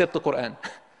you to accept the Qur'an.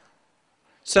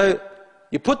 So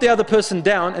you put the other person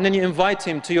down and then you invite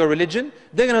him to your religion.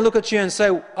 They're going to look at you and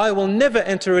say, I will never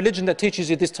enter a religion that teaches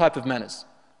you this type of manners,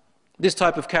 this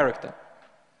type of character.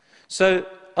 So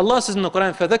Allah says in the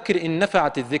Qur'an, فَذَكِّرْ إِن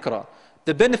نَفَعَتِ الذِّكْرَى.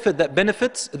 The benefit that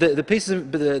benefits,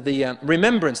 the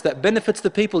remembrance that benefits the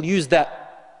people, use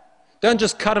that. Don't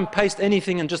just cut and paste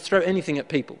anything and just throw anything at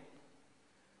people.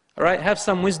 All right, have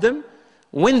some wisdom,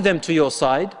 win them to your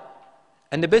side,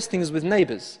 and the best thing is with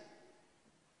neighbors.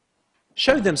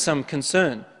 Show them some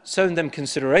concern, show them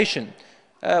consideration.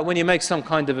 When you make some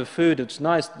kind of a food, it's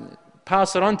nice,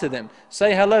 pass it on to them.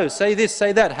 Say hello, say this,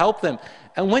 say that, help them.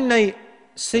 And when they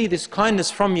see this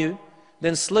kindness from you,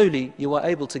 then slowly you are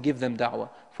able to give them da'wah.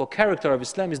 For character of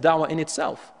Islam is da'wah in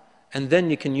itself. And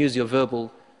then you can use your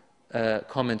verbal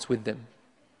comments with them.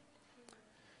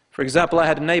 For example, I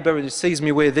had a neighbor who sees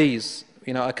me wear these.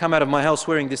 I come out of my house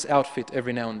wearing this outfit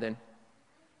every now and then.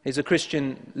 He's a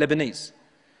Christian Lebanese.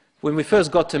 When we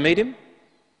first got to meet him,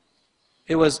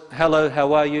 It was, hello,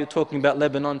 how are you? Talking about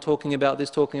Lebanon, talking about this,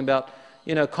 talking about,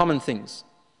 common things.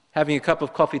 Having a cup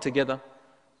of coffee together.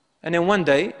 And then one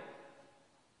day,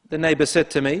 the neighbor said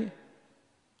to me,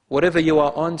 whatever you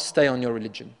are on, stay on your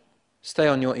religion. Stay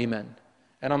on your iman.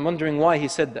 And I'm wondering why he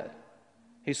said that.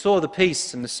 He saw the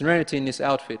peace and the serenity in this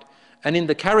outfit and in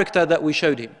the character that we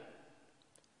showed him.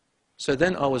 So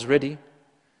then I was ready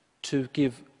to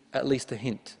give at least a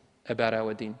hint about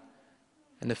our deen.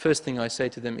 And the first thing I say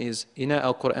to them is,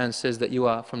 our Qur'an says that you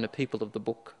are from the people of the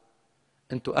book.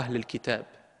 Antu ahl al-kitab.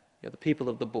 You're the people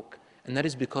of the book. And that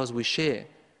is because we share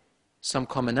some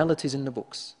commonalities in the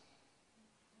books.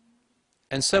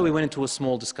 And so we went into a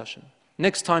small discussion.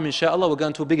 Next time, inshallah, we'll go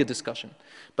into a bigger discussion.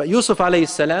 But Yusuf alayhi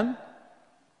salam,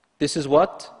 this is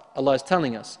what Allah is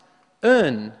telling us.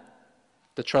 Earn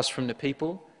the trust from the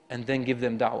people and then give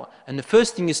them da'wah. And the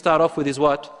first thing you start off with is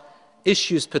what?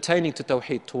 Issues pertaining to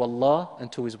tawheed, to Allah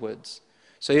and to His words.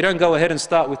 So you don't go ahead and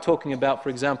start with talking about, for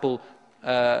example,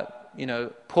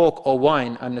 pork or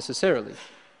wine unnecessarily.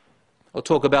 Or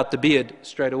talk about the beard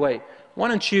straight away. Why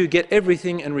don't you get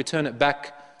everything and return it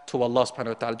back to Allah subhanahu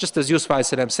wa ta'ala? Just as Yusuf alayhi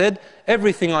salam said,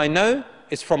 everything I know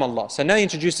is from Allah. So now you're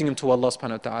introducing him to Allah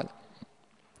subhanahu wa ta'ala.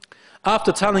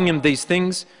 After telling him these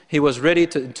things, he was ready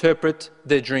to interpret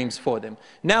their dreams for them.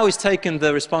 Now he's taken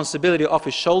the responsibility off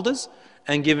his shoulders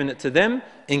and given it to them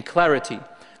in clarity.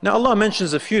 Now Allah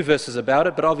mentions a few verses about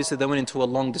it, but obviously they went into a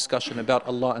long discussion about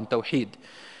Allah and Tawheed.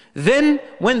 Then,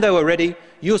 when they were ready,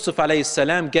 Yusuf alayhi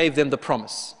salam gave them the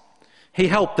promise. He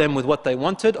helped them with what they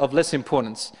wanted of less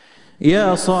importance.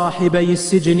 يا صاحبي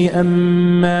السجن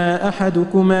أما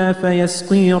أحدكما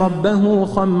فيسقي ربه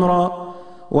خمرا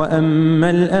وأما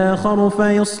الآخر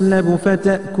فيصلب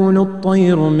فتأكل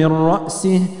الطير من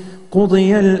رأسه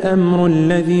قضي الأمر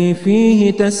الذي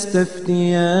فيه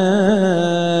تستفتيان.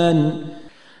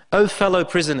 O fellow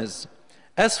prisoners,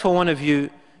 as for one of you,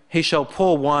 he shall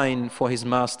pour wine for his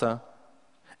master,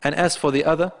 and as for the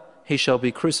other, he shall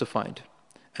be crucified,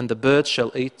 and the birds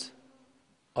shall eat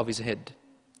of his head.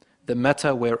 The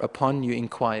matter whereupon you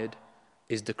inquired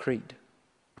is decreed.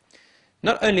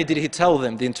 Not only did he tell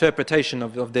them the interpretation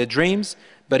of their dreams,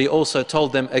 but he also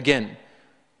told them again,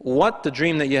 what the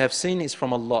dream that you have seen is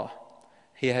from Allah.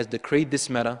 He has decreed this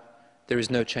matter, there is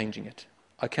no changing it.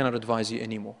 I cannot advise you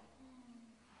anymore.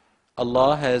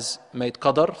 Allah has made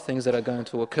qadar, things that are going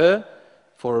to occur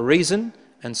for a reason,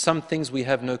 and some things we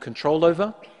have no control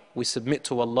over. We submit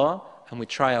to Allah and we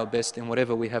try our best in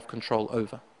whatever we have control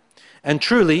over. And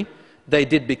truly, they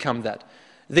did become that.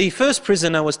 The first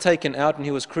prisoner was taken out and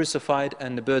he was crucified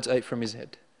and the birds ate from his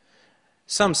head.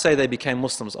 Some say they became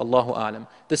Muslims, Allahu A'lam.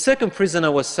 The second prisoner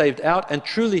was saved out and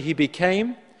truly he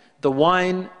became the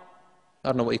wine, I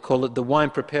don't know what you call it, the wine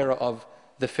preparer of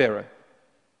the Pharaoh,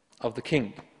 of the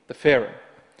king, the Pharaoh.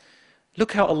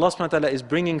 Look how Allah subhanahu wa ta'ala is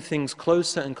bringing things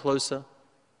closer and closer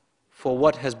for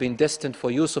what has been destined for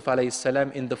Yusuf alayhi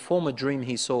salam in the former dream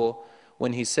he saw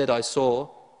when he said, I saw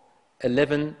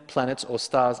 11 planets or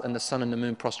stars and the sun and the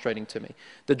moon prostrating to me.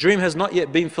 The dream has not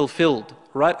yet been fulfilled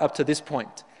right up to this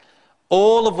point.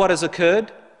 All of what has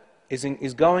occurred is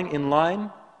going in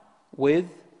line with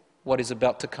what is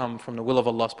about to come from the will of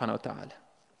Allah subhanahu wa ta'ala.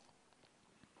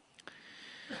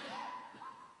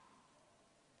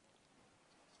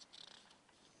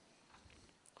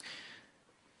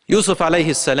 Yusuf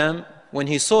alayhi salam, when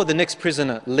he saw the next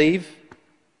prisoner leave,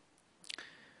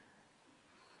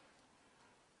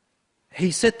 he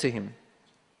said to him,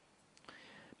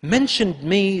 mention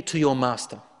me to your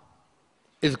master.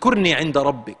 اذكرني عند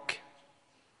ربك.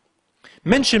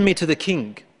 Mention me to the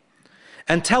king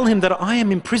and tell him that I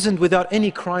am imprisoned without any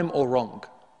crime or wrong.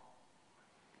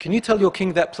 Can you tell your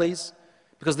king that, please?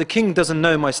 Because the king doesn't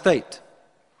know my state.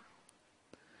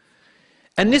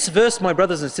 And this verse, my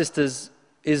brothers and sisters,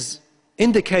 is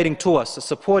indicating to us, a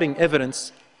supporting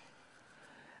evidence,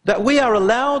 that we are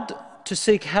allowed to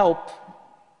seek help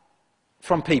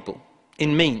from people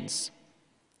in means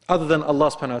other than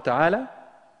Allah subhanahu wa ta'ala,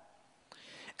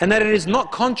 and that it is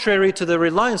not contrary to the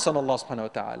reliance on Allah subhanahu wa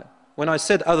ta'ala. When I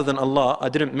said other than Allah, I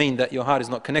didn't mean that your heart is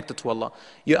not connected to Allah.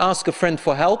 You ask a friend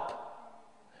for help,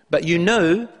 but you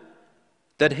know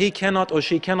that he cannot or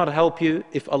she cannot help you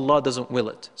if Allah doesn't will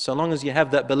it. So long as you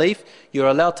have that belief, you're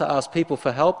allowed to ask people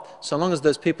for help, so long as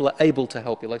those people are able to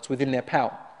help you, like it's within their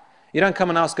power. You don't come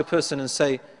and ask a person and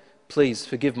say, please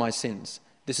forgive my sins.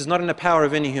 This is not in the power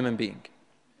of any human being.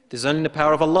 This is only in the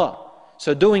power of Allah.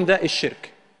 So doing that is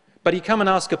shirk. But you come and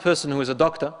ask a person who is a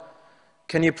doctor,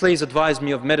 can you please advise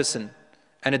me of medicine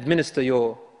and administer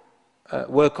your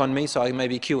work on me so I may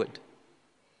be cured?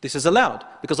 This is allowed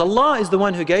because Allah is the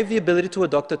one who gave the ability to a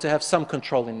doctor to have some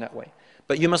control in that way.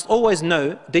 But you must always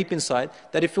know deep inside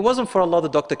that if it wasn't for Allah, the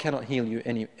doctor cannot heal you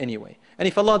anyway. And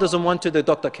if Allah doesn't want to, the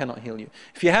doctor cannot heal you.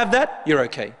 If you have that, you're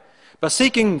okay. But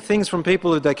seeking things from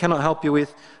people that they cannot help you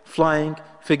with, flying,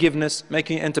 forgiveness,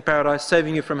 making you enter paradise,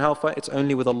 saving you from hellfire, it's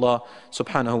only with Allah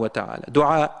subhanahu wa ta'ala.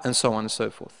 Dua and so on and so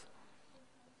forth.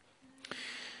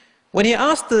 When he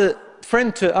asked the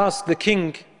friend to ask the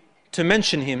king to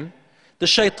mention him, the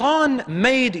shaitan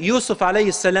made Yusuf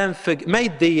alayhi salam,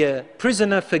 made the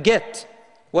prisoner forget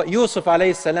what Yusuf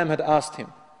alayhi salam had asked him.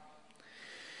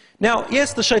 Now,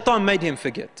 yes, the shaitan made him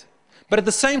forget. But at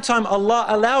the same time, Allah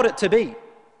allowed it to be.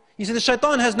 You see, the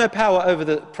shaitan has no power over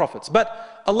the prophets.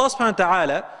 But Allah subhanahu wa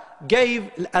ta'ala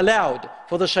allowed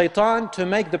for the shaitan to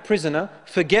make the prisoner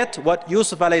forget what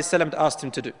Yusuf alayhi salam asked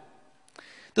him to do.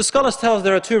 The scholars tell us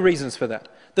there are two reasons for that.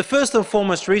 The first and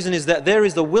foremost reason is that there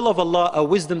is the will of Allah, a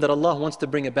wisdom that Allah wants to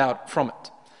bring about from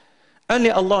it.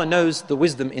 Only Allah knows the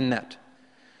wisdom in that.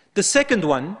 The second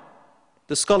one,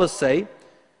 the scholars say,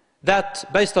 that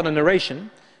based on a narration,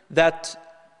 that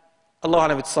Allah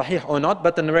knows if it's sahih or not,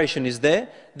 but the narration is there,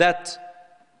 that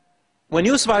when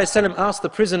Yusuf a.s. asked the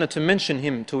prisoner to mention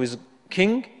him to his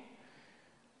king,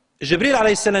 Jibreel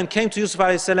a.s. came to Yusuf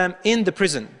a.s. in the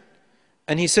prison,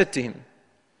 and he said to him,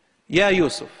 Ya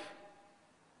Yusuf,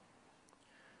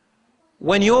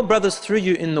 when your brothers threw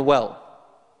you in the well,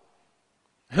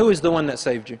 who is the one that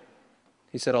saved you?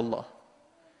 He said, Allah.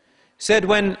 He said,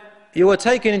 when you were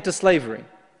taken into slavery,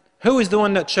 who is the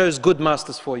one that chose good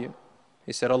masters for you?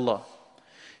 He said, Allah.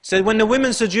 He said, when the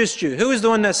women seduced you, who is the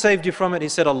one that saved you from it? He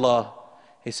said, Allah.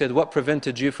 He said, what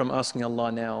prevented you from asking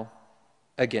Allah now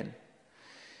again?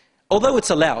 Although it's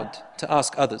allowed to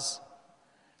ask others,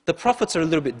 the prophets are a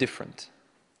little bit different.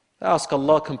 They ask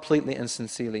Allah completely and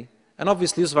sincerely. And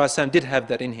obviously Yusuf a.s. did have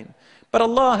that in him. But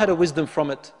Allah had a wisdom from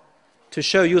it to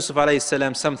show Yusuf a.s.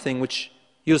 something which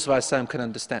Yusuf a.s. can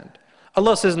understand.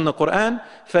 Allah says in the Qur'an,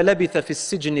 فَلَبِثَ فِي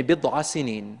السِّجْنِ بِضْعَ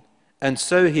سِنِينَ. And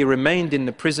so he remained in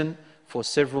the prison for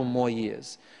several more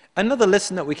years. Another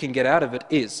lesson that we can get out of it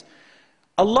is,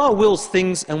 Allah wills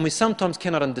things and we sometimes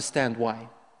cannot understand why.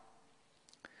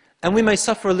 And we may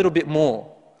suffer a little bit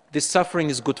more. This suffering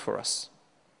is good for us.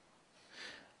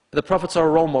 The prophets are a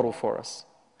role model for us.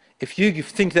 If you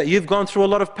think that you've gone through a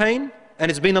lot of pain, and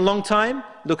it's been a long time,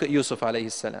 look at Yusuf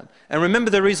alayhi salam. And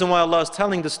remember the reason why Allah is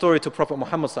telling the story to Prophet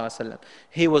Muhammad sallallahu alaihi wasallam.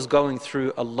 He was going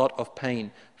through a lot of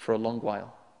pain for a long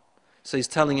while. So he's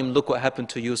telling him, look what happened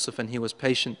to Yusuf, and he was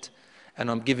patient,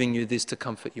 and I'm giving you this to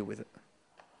comfort you with it.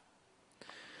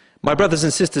 My brothers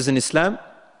and sisters in Islam,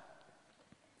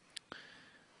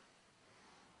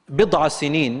 bid'a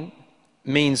sinin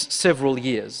means several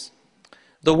years.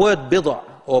 The word bid'a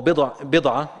or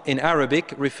bid'a in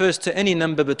Arabic refers to any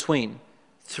number between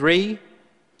 3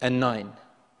 and 9.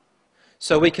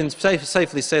 So we can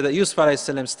safely say that Yusuf a.s.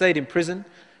 stayed in prison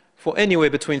for anywhere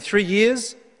between 3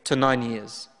 years to 9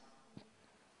 years.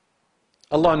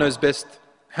 Allah knows best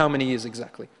how many years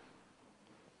exactly.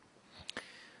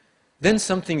 Then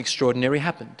something extraordinary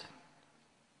happened.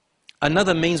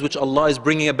 Another means which Allah is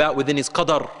bringing about within His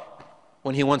qadar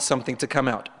when He wants something to come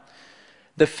out.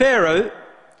 The Pharaoh,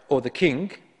 or the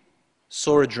king,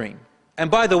 saw a dream. And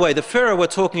by the way, the Pharaoh we're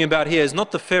talking about here is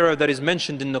not the Pharaoh that is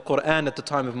mentioned in the Qur'an at the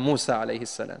time of Musa alayhi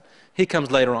salam. He comes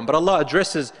later on. But Allah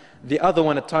addresses the other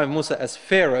one at the time of Musa as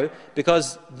Pharaoh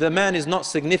because the man is not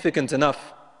significant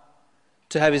enough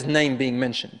to have his name being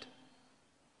mentioned.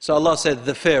 So Allah said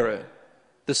the Pharaoh,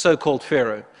 the so-called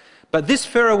Pharaoh. But this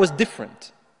Pharaoh was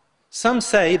different. Some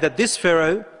say that this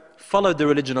Pharaoh followed the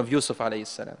religion of Yusuf alayhi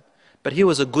salam. But he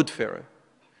was a good Pharaoh.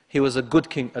 He was a good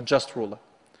king, a just ruler.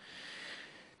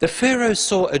 The Pharaoh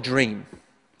saw a dream.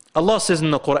 Allah says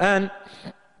in the Qur'an,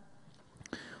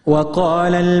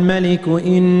 وَقَالَ الْمَلِكُ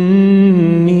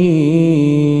إِنِّي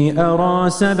أَرَى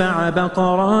سَبْعَ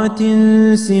بَقَرَاتٍ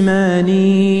سِمَانٍ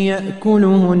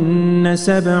يَأْكُلُهُنَّ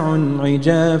سَبْعٌ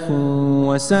عِجَافٌ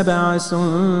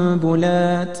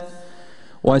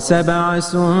وسبع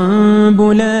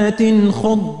سنبلات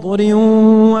خضر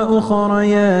وأخر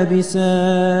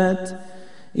يابسات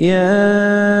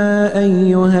يا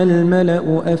أيها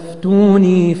الملأ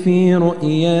أفتوني في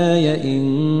رؤياي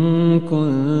إن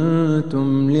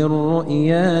كنتم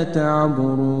للرؤيا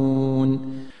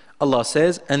تعبرون. Allah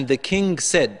says, and the king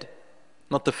said,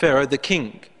 not the Pharaoh, the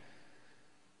king,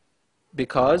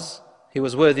 because he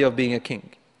was worthy of being a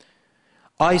king,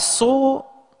 I saw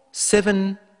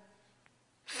 7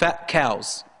 fat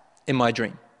cows in my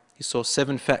dream. He saw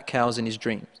 7 fat cows in his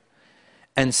dreams.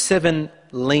 And 7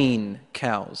 lean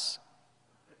cows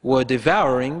were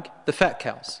devouring the fat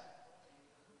cows.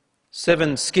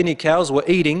 7 skinny cows were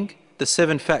eating the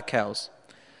 7 fat cows.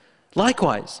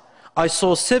 Likewise, I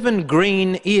saw 7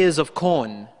 green ears of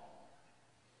corn,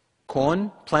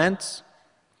 plants,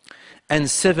 and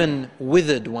 7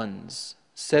 withered ones,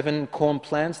 7 corn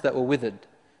plants that were withered.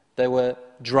 They were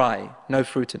dry, no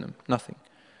fruit in them, nothing.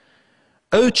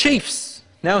 O chiefs,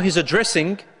 now he's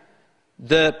addressing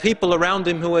the people around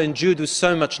him who were endued with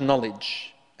so much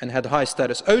knowledge and had high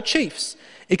status. O chiefs,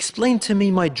 explain to me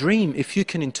my dream if you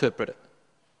can interpret it.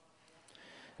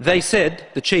 They said,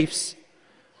 the chiefs,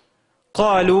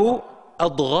 قالوا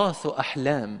أضغاث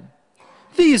أحلام.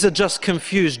 These are just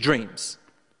confused dreams.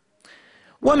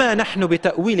 وما نحن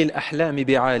بتأويل الأحلام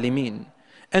بعالمين.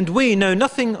 And we know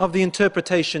nothing of the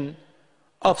interpretation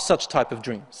of such type of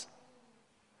dreams.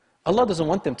 Allah doesn't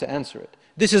want them to answer it.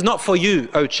 This is not for you,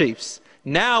 O chiefs.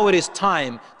 Now it is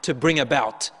time to bring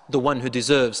about the one who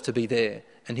deserves to be there.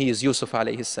 And he is Yusuf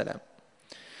alayhi salam.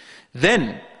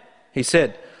 Then he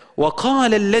said, وَقَالَ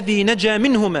الَّذِي نَجَى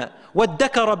مِنْهُمَا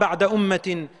وَادَّكَرَ بَعْدَ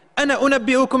أُمَّةٍ أَنَا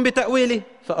أُنَبِّئُكُمْ بِتَأْوِيلِهِ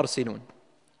فَأَرْسِلُونَ.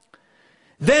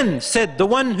 Then said the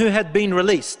one who had been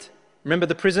released. Remember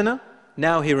the prisoner?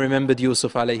 Now he remembered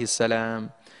Yusuf alayhi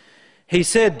salam. He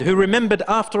said, who remembered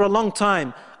after a long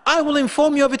time, I will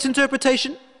inform you of its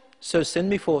interpretation. So send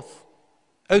me forth.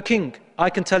 O king, I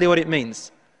can tell you what it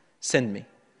means. Send me.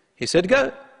 He said,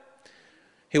 go.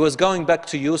 He was going back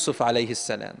to Yusuf alayhi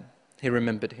salam. He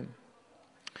remembered him.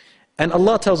 And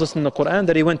Allah tells us in the Qur'an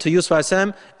that he went to Yusuf alayhi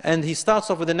salam, and he starts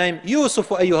off with the name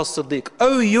Yusuf wa ayyuha as-siddiq.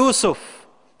 O Yusuf,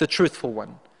 the truthful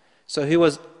one. So he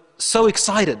was so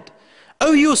excited.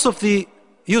 O Yusuf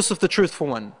the truthful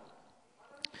one.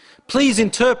 Please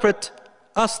interpret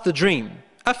us the dream.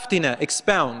 Aftina,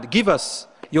 expound, give us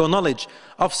your knowledge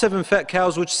of 7 fat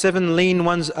cows which 7 lean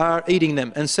ones are eating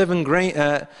them, and 7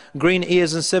 green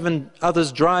ears and 7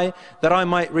 others dry, that I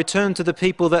might return to the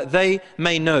people that they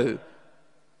may know.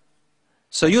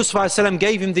 So Yusuf alayhi salam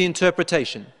gave him the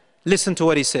interpretation. Listen to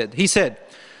what he said. He said,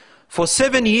 for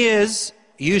 7 years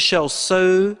you shall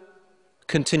sow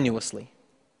continuously,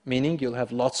 meaning you'll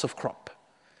have lots of crop.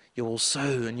 You will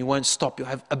sow and you won't stop. You'll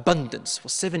have abundance for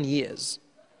 7 years.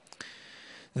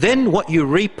 Then what you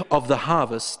reap of the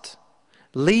harvest,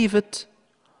 leave it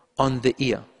on the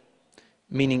ear.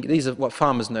 Meaning, these are what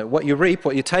farmers know. What you reap,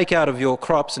 what you take out of your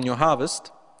crops and your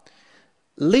harvest,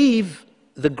 leave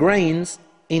the grains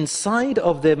inside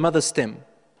of their mother stem.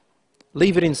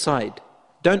 Leave it inside.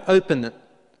 Don't open it.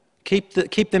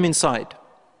 Keep them inside.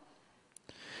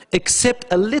 Except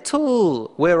a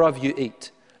little whereof you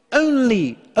eat.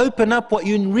 Only open up what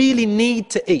you really need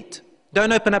to eat.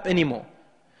 Don't open up anymore.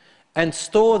 And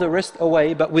store the rest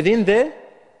away, but within their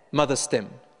mother stem,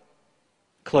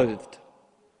 clothed.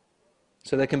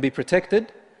 So they can be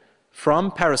protected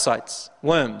from parasites,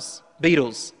 worms,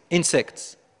 beetles,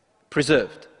 insects,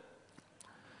 preserved.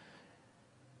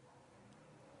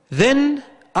 Then,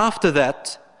 after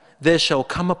that, there shall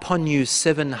come upon you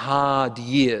 7 hard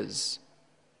years,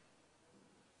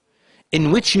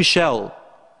 in which you shall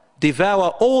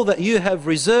devour all that you have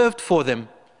reserved for them,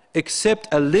 except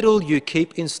a little you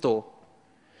keep in store.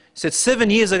 He said 7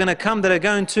 years are going to come that are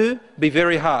going to be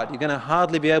very hard. You're going to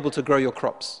hardly be able to grow your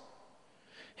crops.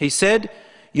 He said,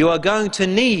 you are going to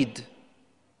need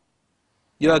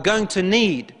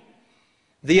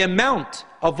the amount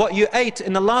of what you ate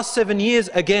in the last 7 years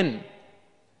again.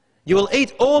 You will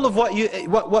eat all of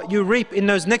what you reap in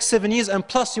those next 7 years, and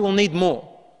plus you will need more,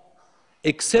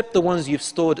 except the ones you've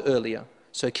stored earlier.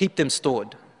 So keep them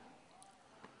stored.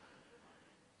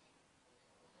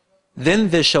 Then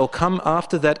there shall come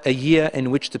after that a year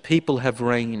in which the people have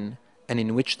rain, and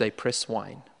in which they press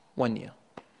wine. 1 year.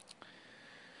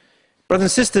 Brothers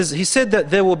and sisters, he said that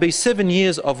there will be 7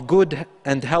 years of good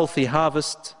and healthy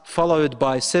harvest, followed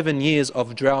by 7 years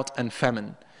of drought and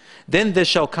famine. Then there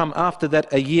shall come after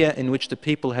that a year in which the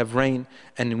people have rain,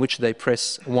 and in which they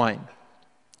press wine.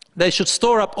 They should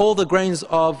store up all the grains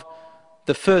of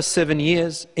the first 7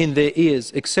 years in their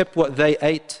ears, except what they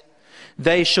ate.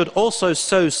 They should also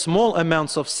sow small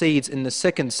amounts of seeds in the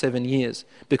second 7 years,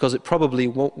 because it probably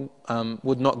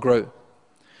would not grow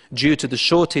due to the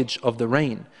shortage of the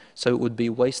rain, so it would be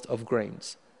waste of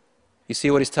grains. You see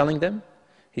what he's telling them?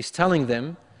 He's telling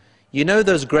them, you know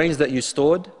those grains that you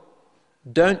stored?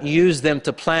 Don't use them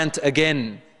to plant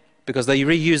again, because they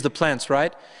reuse the plants,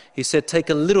 right? He said, take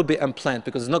a little bit and plant,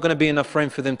 because there's not going to be enough rain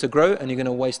for them to grow, and you're going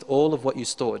to waste all of what you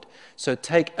stored. So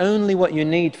take only what you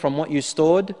need from what you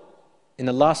stored in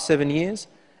the last 7 years,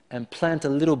 and plant a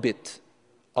little bit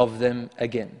of them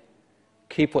again.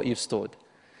 Keep what you've stored.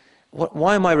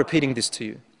 Why am I repeating this to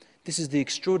you? This is the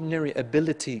extraordinary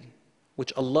ability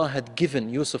which Allah had given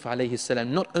Yusuf alayhi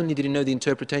salam. Not only did he know the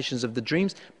interpretations of the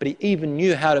dreams, but he even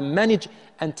knew how to manage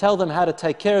and tell them how to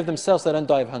take care of themselves so they don't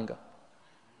die of hunger.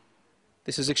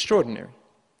 This is extraordinary.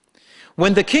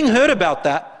 When the king heard about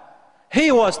that,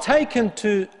 he was taken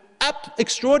to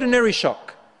extraordinary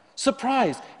shock,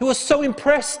 surprise. He was so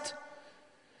impressed.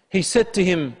 He said to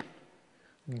him,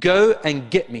 go and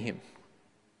get me him.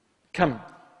 Come,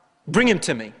 bring him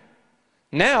to me.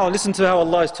 Now listen to how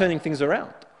Allah is turning things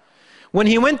around. When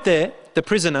he went there, the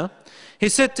prisoner, he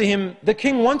said to him, the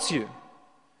king wants you.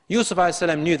 Yusuf a.s.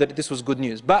 knew that this was good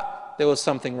news, but there was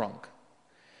something wrong.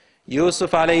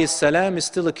 Yusuf a.s. is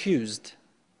still accused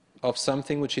of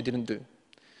something which he didn't do.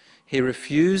 He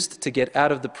refused to get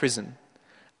out of the prison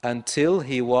until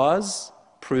he was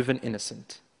proven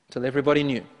innocent, till everybody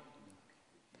knew.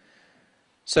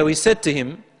 So he said to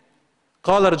him,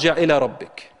 قال ارجع إلى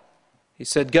ربك. He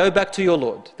said, go back to your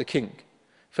Lord, the king.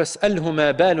 فاسأله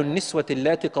ما بال النسوة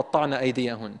اللاتي قطعن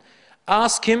أيديهن.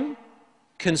 Ask him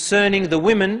concerning the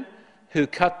women who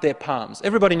cut their palms.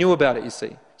 Everybody knew about it, you see.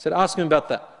 He said, ask him about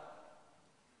that.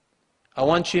 I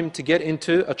want him to get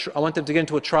into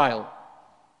a trial.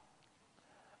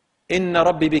 إن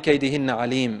ربي بكيدهن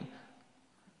عليم.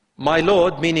 My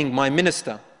Lord, meaning my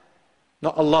minister,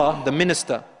 not Allah, the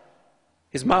minister,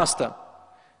 his master,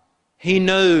 he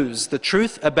knows the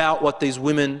truth about what these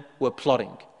women were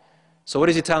plotting. So what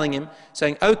is he telling him?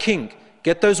 Saying, O king,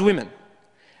 get those women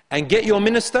and get your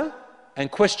minister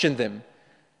and question them.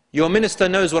 Your minister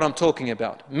knows what I'm talking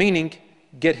about. Meaning,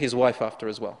 get his wife after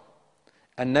as well.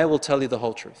 And they will tell you the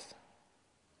whole truth.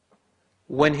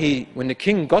 When the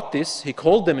king got this, he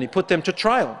called them and he put them to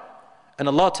trial. And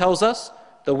Allah tells us,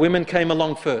 the women came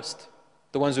along first,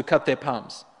 the ones who cut their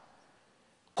palms.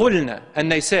 قُلْنَا,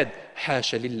 and they said,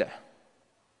 حَاشَ لِلَّهِ,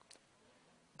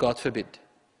 God forbid,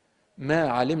 مَا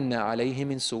عَلِمْنَا عَلَيْهِ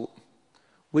مِنْ سُوءٍ,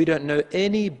 we don't know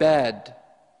any bad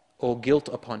or guilt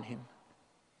upon him.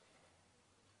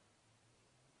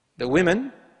 The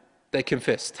women, they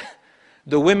confessed.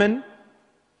 The women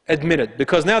admitted,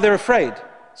 because now they're afraid.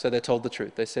 So they told the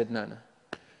truth. They said, no,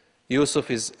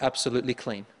 Yusuf is absolutely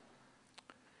clean.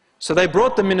 So they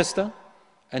brought the minister,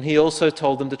 and he also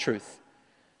told them the truth.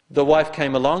 The wife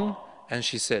came along, and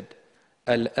she said,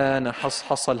 الآن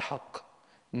حصحص الحق.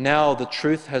 Now the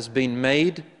truth has been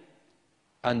made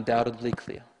undoubtedly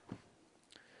clear.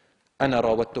 أنا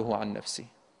راودته عن نفسي.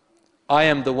 I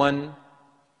am the one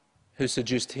who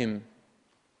seduced him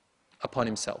upon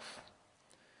himself.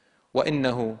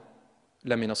 وإنه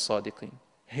لمن الصادقين.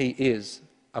 He is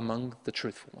among the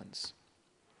truthful ones.